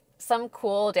there's like some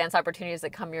cool dance opportunities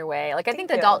that come your way. Like I think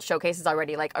the adult showcase is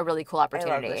already like a really cool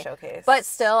opportunity. I love the showcase. But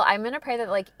still, I'm gonna pray that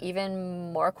like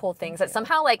even more cool things that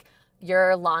somehow like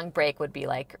your long break would be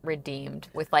like redeemed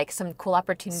with like some cool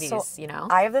opportunities, you know?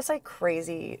 I have this like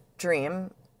crazy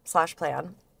dream /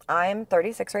 plan. I'm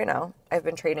 36 right now. I've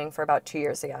been training for about 2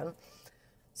 years again.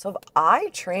 So if I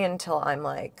train till I'm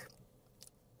like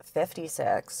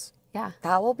 56, Yeah.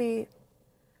 that will be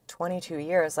 22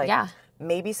 years. Like,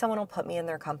 maybe someone will put me in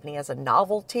their company as a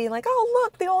novelty. Like, oh,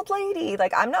 look, the old lady.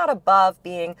 Like, I'm not above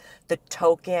being the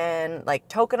token, like,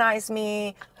 tokenize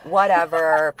me,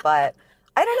 whatever. But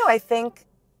I don't know. I think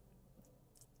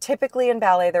typically in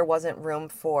ballet, there wasn't room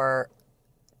for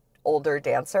older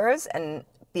dancers. And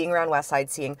being around Westside,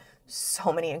 seeing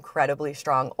so many incredibly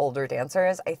strong older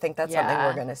dancers, I think that's something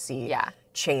we're going to see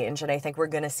change. And I think we're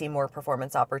going to see more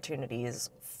performance opportunities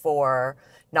for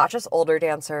not just older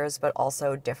dancers, but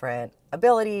also different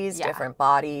abilities, different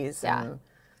bodies. And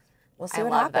we'll see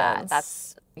what happens. That.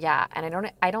 That's,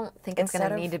 and I don't think it's going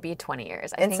to need to be 20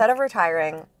 years. Instead of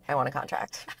retiring, I want a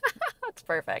contract. That's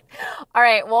perfect. All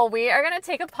right. Well, we are going to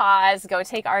take a pause, go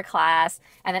take our class,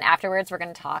 and then afterwards we're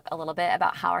going to talk a little bit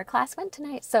about how our class went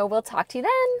tonight. So we'll talk to you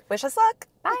then. Wish us luck.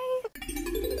 Bye.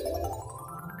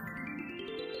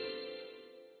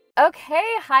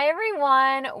 Okay. Hi,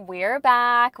 everyone. We're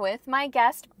back with my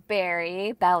guest,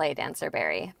 Bari, ballet dancer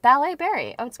Bari. Ballet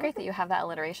Bari. Oh, it's great that you have that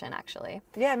alliteration, actually.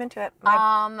 Yeah, I'm into it.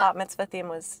 My bat mitzvah theme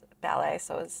was ballet,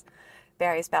 so it was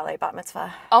Bari's ballet bat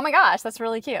mitzvah. Oh my gosh, that's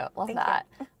really cute. Love that.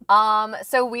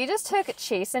 So we just took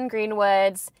Chasen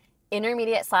Greenwood's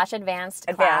intermediate / advanced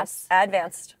class.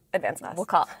 Advanced class. We'll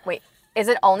call. Wait, is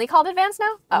it only called advanced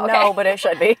now? Oh, okay. No, but it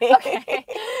should be. Okay.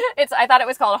 I thought it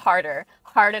was called harder.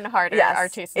 Hard and harder are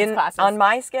Chasen's classes. On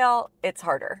my scale, it's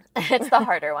harder. It's the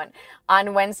harder one.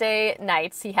 On Wednesday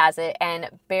nights, he has it, and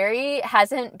Bari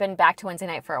hasn't been back to Wednesday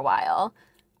night for a while.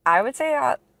 I would say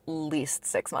at least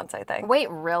 6 months, I think. Wait,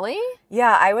 really?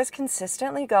 Yeah, I was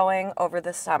consistently going over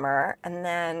the summer, and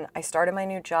then I started my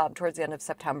new job towards the end of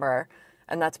September,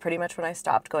 and that's pretty much when I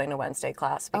stopped going to Wednesday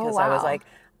class because I was like,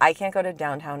 I can't go to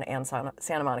downtown and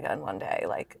Santa Monica in one day.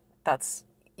 Like, that's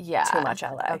too much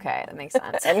LA. Okay, that makes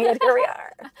sense. And yet here we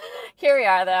are. Here we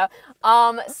are, though.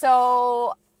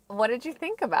 So what did you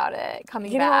think about it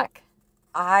coming back?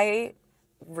 I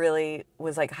really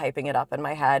was like hyping it up in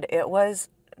my head. It was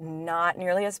not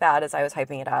nearly as bad as I was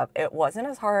hyping it up. It wasn't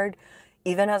as hard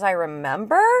even as I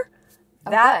remember.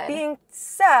 That being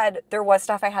said, there was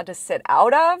stuff I had to sit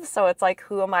out of. So it's like,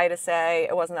 who am I to say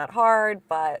it wasn't that hard?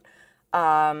 But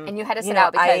and you had to sit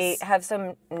out because I have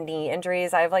some knee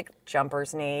injuries. I have like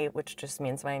jumper's knee, which just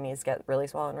means my knees get really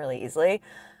swollen really easily.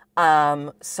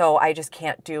 So I just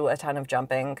can't do a ton of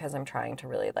jumping because I'm trying to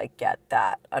really like get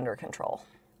that under control.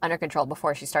 Under control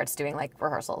before she starts doing like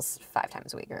rehearsals 5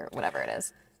 times a week or whatever it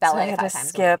is. Ballet so I had 5 to times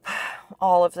skip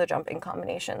all of the jumping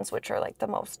combinations, which are like the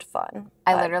most fun.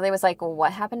 I literally was like, well,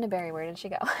 what happened to Bari? Where did she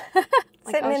go?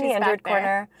 Sitting in the injured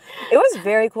corner. It was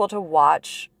very cool to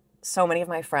watch so many of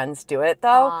my friends do it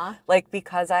though. Aw. Like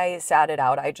because I sat it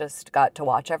out, I just got to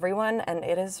watch everyone, and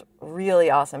it is really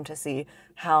awesome to see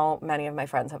how many of my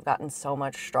friends have gotten so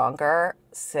much stronger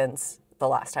since the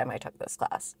last time I took this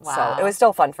class. Wow. So it was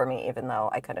still fun for me, even though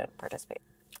I couldn't participate.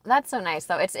 That's so nice,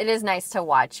 though. It is nice to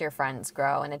watch your friends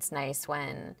grow, and it's nice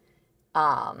when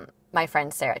my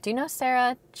friend Sarah. Do you know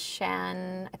Sarah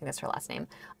Chan? I think that's her last name.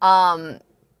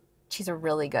 She's a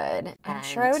really good. I'm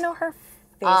sure I would know her face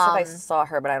if I saw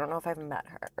her, but I don't know if I've met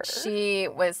her. She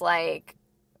was like,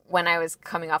 when I was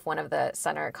coming off one of the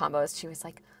center combos, she was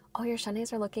like, "Oh, your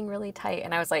shanaes are looking really tight,"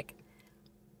 and I was like,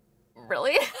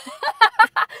 "Really?"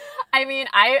 I mean,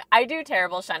 I do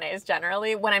terrible shanaes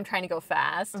generally when I'm trying to go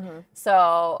fast.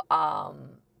 So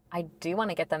I do want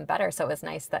to get them better. So it was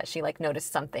nice that she like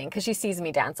noticed something because she sees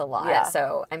me dance a lot. Yeah.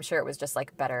 So I'm sure it was just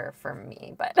like better for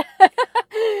me. But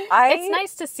I it's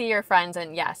nice to see your friends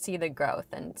and see the growth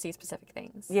and see specific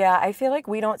things. Yeah, I feel like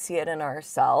we don't see it in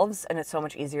ourselves, and it's so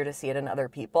much easier to see it in other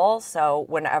people. So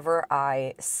whenever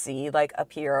I see like a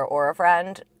peer or a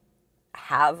friend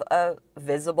have a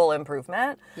visible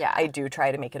improvement, I do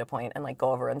try to make it a point and like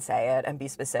go over and say it and be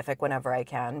specific whenever I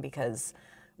can, because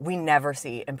we never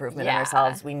see improvement in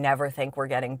ourselves. We never think we're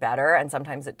getting better, and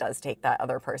sometimes it does take that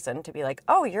other person to be like,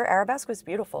 "Oh, your arabesque was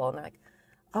beautiful," and they're like,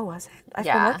 "Oh, was it? I've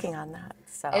been working on that."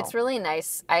 So it's really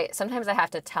nice. Sometimes I have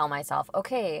to tell myself,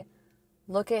 okay,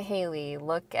 look at Haley,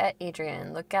 look at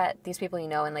Adrian, look at these people you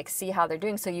know, and like see how they're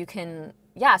doing, so you can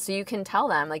tell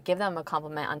them, like give them a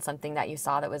compliment on something that you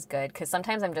saw that was good. Because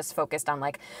sometimes I'm just focused on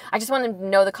like, I just want to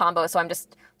know the combo, so I'm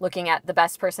just looking at the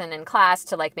best person in class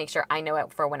to like make sure I know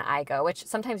it for when I go, which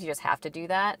sometimes you just have to do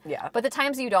that. Yeah. But the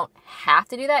times you don't have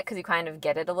to do that because you kind of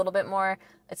get it a little bit more,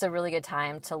 it's a really good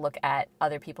time to look at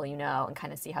other people you know and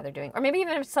kind of see how they're doing. Or maybe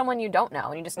even if someone you don't know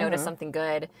and you just notice something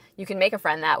good, you can make a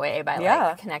friend that way by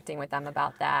like connecting with them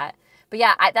about that. But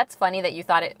yeah, that's funny that you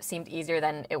thought it seemed easier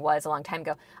than it was a long time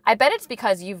ago. I bet it's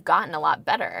because you've gotten a lot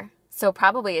better. So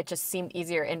probably it just seemed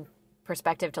easier in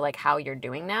perspective to like how you're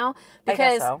doing now. Because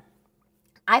I guess so.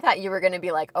 I thought you were going to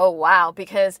be like, "Oh, wow,"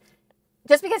 because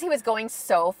he was going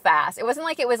so fast. It wasn't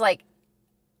like it was like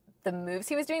the moves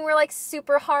he was doing were like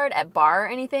super hard at bar or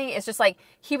anything. It's just like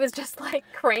he was just like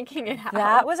cranking it out.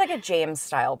 That was like a James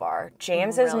style bar.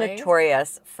 James is Really?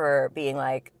 notorious for being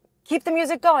like, keep the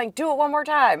music going, do it one more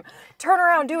time, turn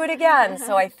around, do it again.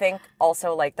 So I think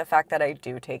also like the fact that I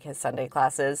do take his Sunday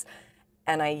classes,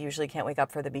 and I usually can't wake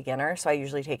up for the beginner, so I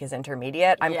usually take his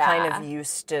intermediate. I'm kind of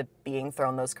used to being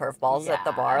thrown those curveballs at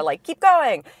the bar, like keep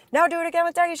going, now do it again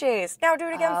with dégagés, now do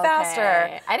it again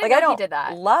faster. I didn't like, know I he did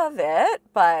that. Love it,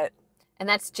 but And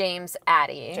that's James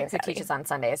Addy, who Addy. teaches on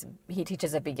Sundays. He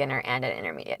teaches a beginner and an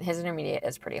intermediate. His intermediate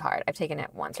is pretty hard. I've taken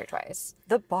it once or twice.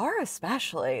 the bar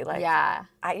especially, like Yeah.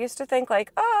 I used to think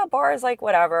like, oh, bar is like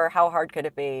whatever, how hard could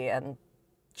it be? And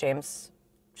James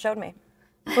showed me.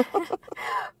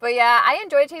 But yeah, I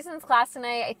enjoyed Chasen's class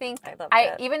tonight. I think I loved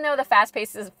it. even though the fast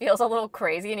pace feels a little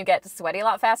crazy and you get sweaty a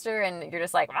lot faster and you're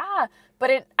just like,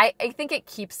 but I think it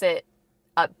keeps it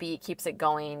upbeat, keeps it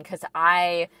going, because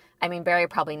I mean, Bari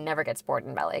probably never gets bored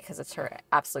in ballet because it's her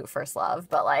absolute first love,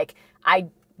 but like I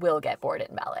will get bored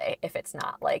in ballet if it's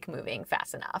not like moving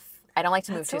fast enough. I don't like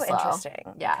to move too slow.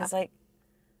 Interesting. Yeah. Because like,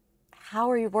 how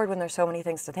are you bored when there's so many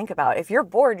things to think about? If you're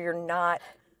bored, you're not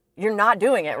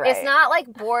doing it right. It's not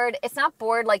like bored. It's not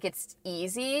bored like it's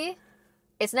easy.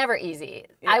 It's never easy.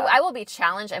 Yeah. I will be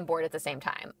challenged and bored at the same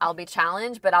time. I'll be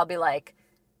challenged, but I'll be like,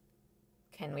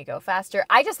 can we go faster?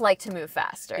 I just like to move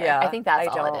faster. Yeah, I think that's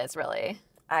I all don't. it is, really.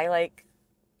 I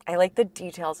like the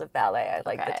details of ballet. I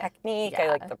like the Okay. technique. Yeah. I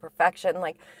like the perfection.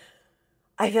 Like,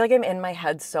 I feel like I'm in my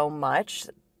head so much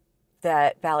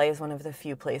that ballet is one of the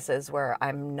few places where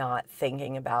I'm not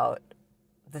thinking about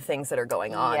the things that are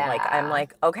going on. Yeah. Like, I'm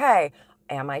like, okay,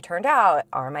 am I turned out?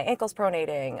 Are my ankles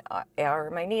pronating? Are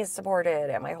my knees supported?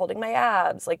 Am I holding my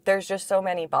abs? Like, there's just so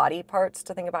many body parts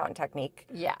to think about and technique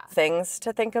Yeah. things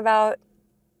to think about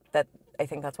that I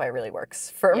think that's why it really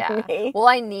works for me. Well,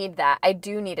 I need that. I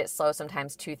do need it slow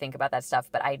sometimes to think about that stuff,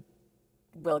 but I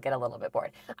will get a little bit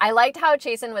bored. I liked how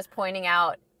Chasen was pointing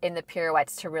out in the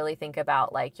pirouettes to really think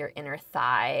about like your inner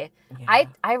thigh. Yeah.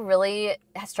 I really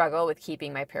struggle with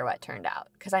keeping my pirouette turned out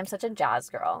because I'm such a jazz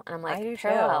girl, and I'm like, I do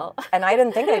parallel. too. And I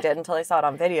didn't think I did until I saw it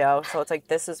on video. So it's like,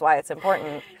 this is why it's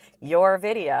important. Your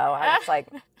video. I was like,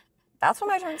 that's what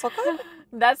my turns look like.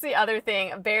 That's the other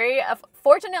thing. Bari,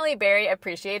 Fortunately, Bari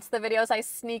appreciates the videos I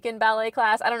sneak in ballet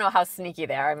class. I don't know how sneaky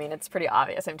they are. I mean, it's pretty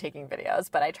obvious I'm taking videos,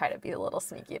 but I try to be a little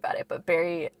sneaky about it. But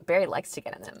Bari likes to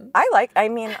get in them.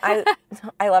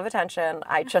 I love attention.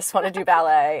 I just want to do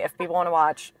ballet. If people want to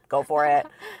watch, go for it.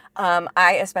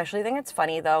 I especially think it's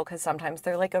funny though, because sometimes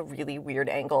they're like a really weird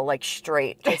angle, like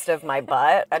straight just of my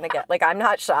butt. And again, like I'm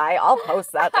not shy. I'll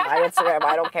post that to my Instagram.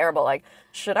 I don't care. But like,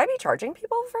 should I be charging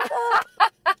people for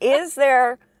that? Is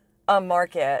there a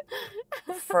market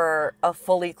for a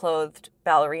fully clothed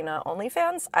ballerina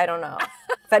OnlyFans? I don't know.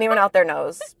 If anyone out there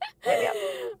knows, hit me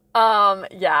up.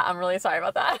 Yeah, I'm really sorry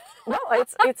about that. No,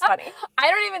 it's funny. I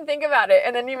don't even think about it,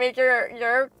 and then you make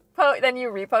your post, then you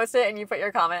repost it and you put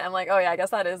your comment. I'm like, oh yeah, I guess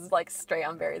that is like straight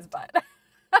on Bari's butt.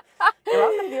 You're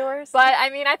welcome, viewers. But I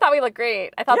mean, I thought we looked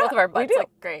great. I thought both of our butts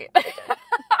looked great.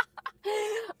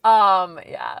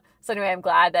 Yeah. So anyway, I'm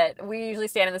glad that we usually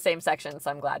stand in the same section, so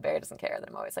I'm glad Bari doesn't care that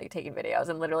I'm always like taking videos,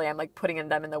 and literally I'm like putting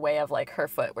them in the way of like her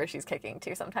foot where she's kicking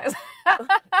too sometimes.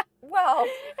 Well,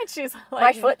 and she's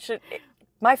like,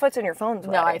 my foot's in your phone's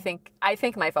way. No, I think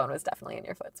my phone was definitely in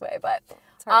your foot's way, but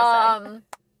it's hard to say.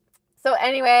 So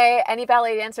anyway, any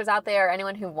ballet dancers out there,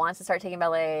 anyone who wants to start taking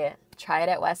ballet, try it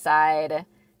at Westside.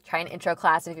 Try an intro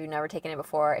class if you've never taken it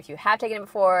before. If you have taken it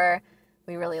before,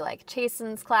 we really like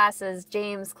Chasen's classes,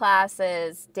 James'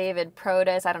 classes, David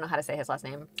Protas. I don't know how to say his last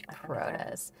name.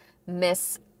 Protas.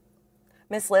 Miss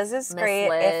Liz is great.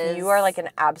 Liz. If you are like an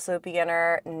absolute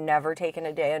beginner, never taken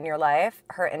a day in your life,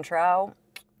 her intro,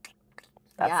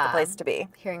 that's the place to be.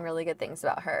 Hearing really good things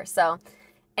about her. So,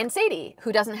 and Sadie,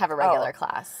 who doesn't have a regular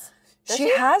class.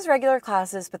 She has regular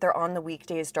classes, but they're on the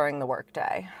weekdays during the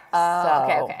workday.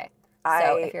 Oh, okay.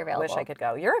 So if you're available. I wish I could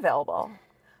go. You're available.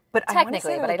 But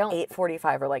technically, but I don't.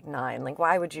 8:45 or like 9. Like,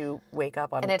 why would you wake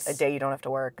up on a day you don't have to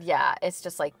work? Yeah, it's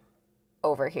just like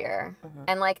over here. Mm-hmm.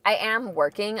 And like, I am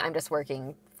working. I'm just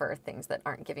working for things that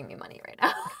aren't giving me money right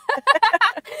now.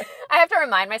 I have to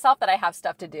remind myself that I have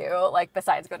stuff to do, like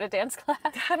besides go to dance class.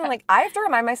 And I'm like, I have to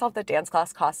remind myself that dance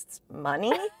class costs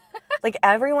money. Like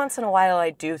every once in a while, I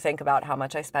do think about how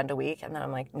much I spend a week, and then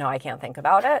I'm like, no, I can't think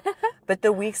about it. But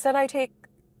the weeks that I take.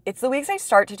 It's the weeks I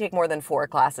start to take more than 4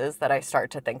 classes that I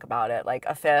start to think about it, like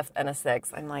a 5th and a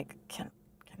 6th. I'm like, can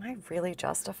I really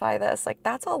justify this? Like,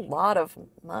 that's a lot of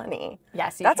money.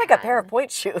 Yes, you That's can. like a pair of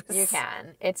pointe shoes. You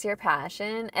can. It's your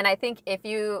passion. And I think if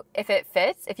it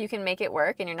fits, if you can make it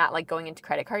work and you're not like going into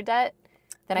credit card debt,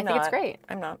 then I think it's great.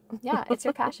 I'm not. Yeah, it's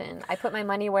your passion. I put my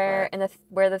money where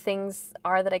the things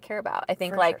are that I care about. I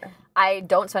think sure. I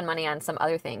don't spend money on some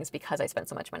other things because I spent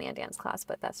so much money on dance class,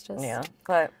 but that's just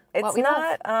but it's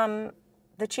not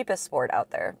the cheapest sport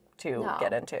out there to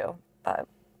get into, but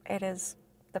it is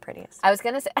the prettiest. I was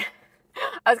gonna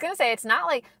say it's not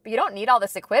like, but you don't need all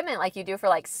this equipment like you do for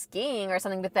like skiing or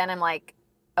something. But then I'm like,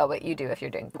 oh, but you do if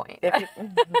you're doing pointe.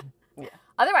 Yeah.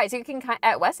 Otherwise, you can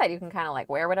at Westside you can kind of like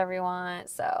wear whatever you want.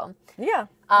 So yeah.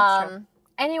 That's true.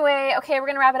 Anyway, okay, we're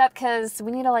gonna wrap it up because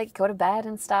we need to like go to bed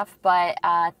and stuff. But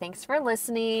thanks for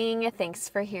listening. Thanks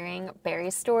for hearing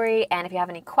Bari's story. And if you have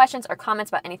any questions or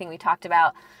comments about anything we talked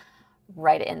about,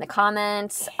 write it in the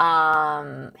comments.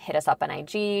 Hit us up on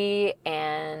IG,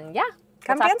 and yeah,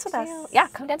 come dance with us. Yeah,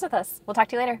 come dance with us. We'll talk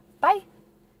to you later. Bye.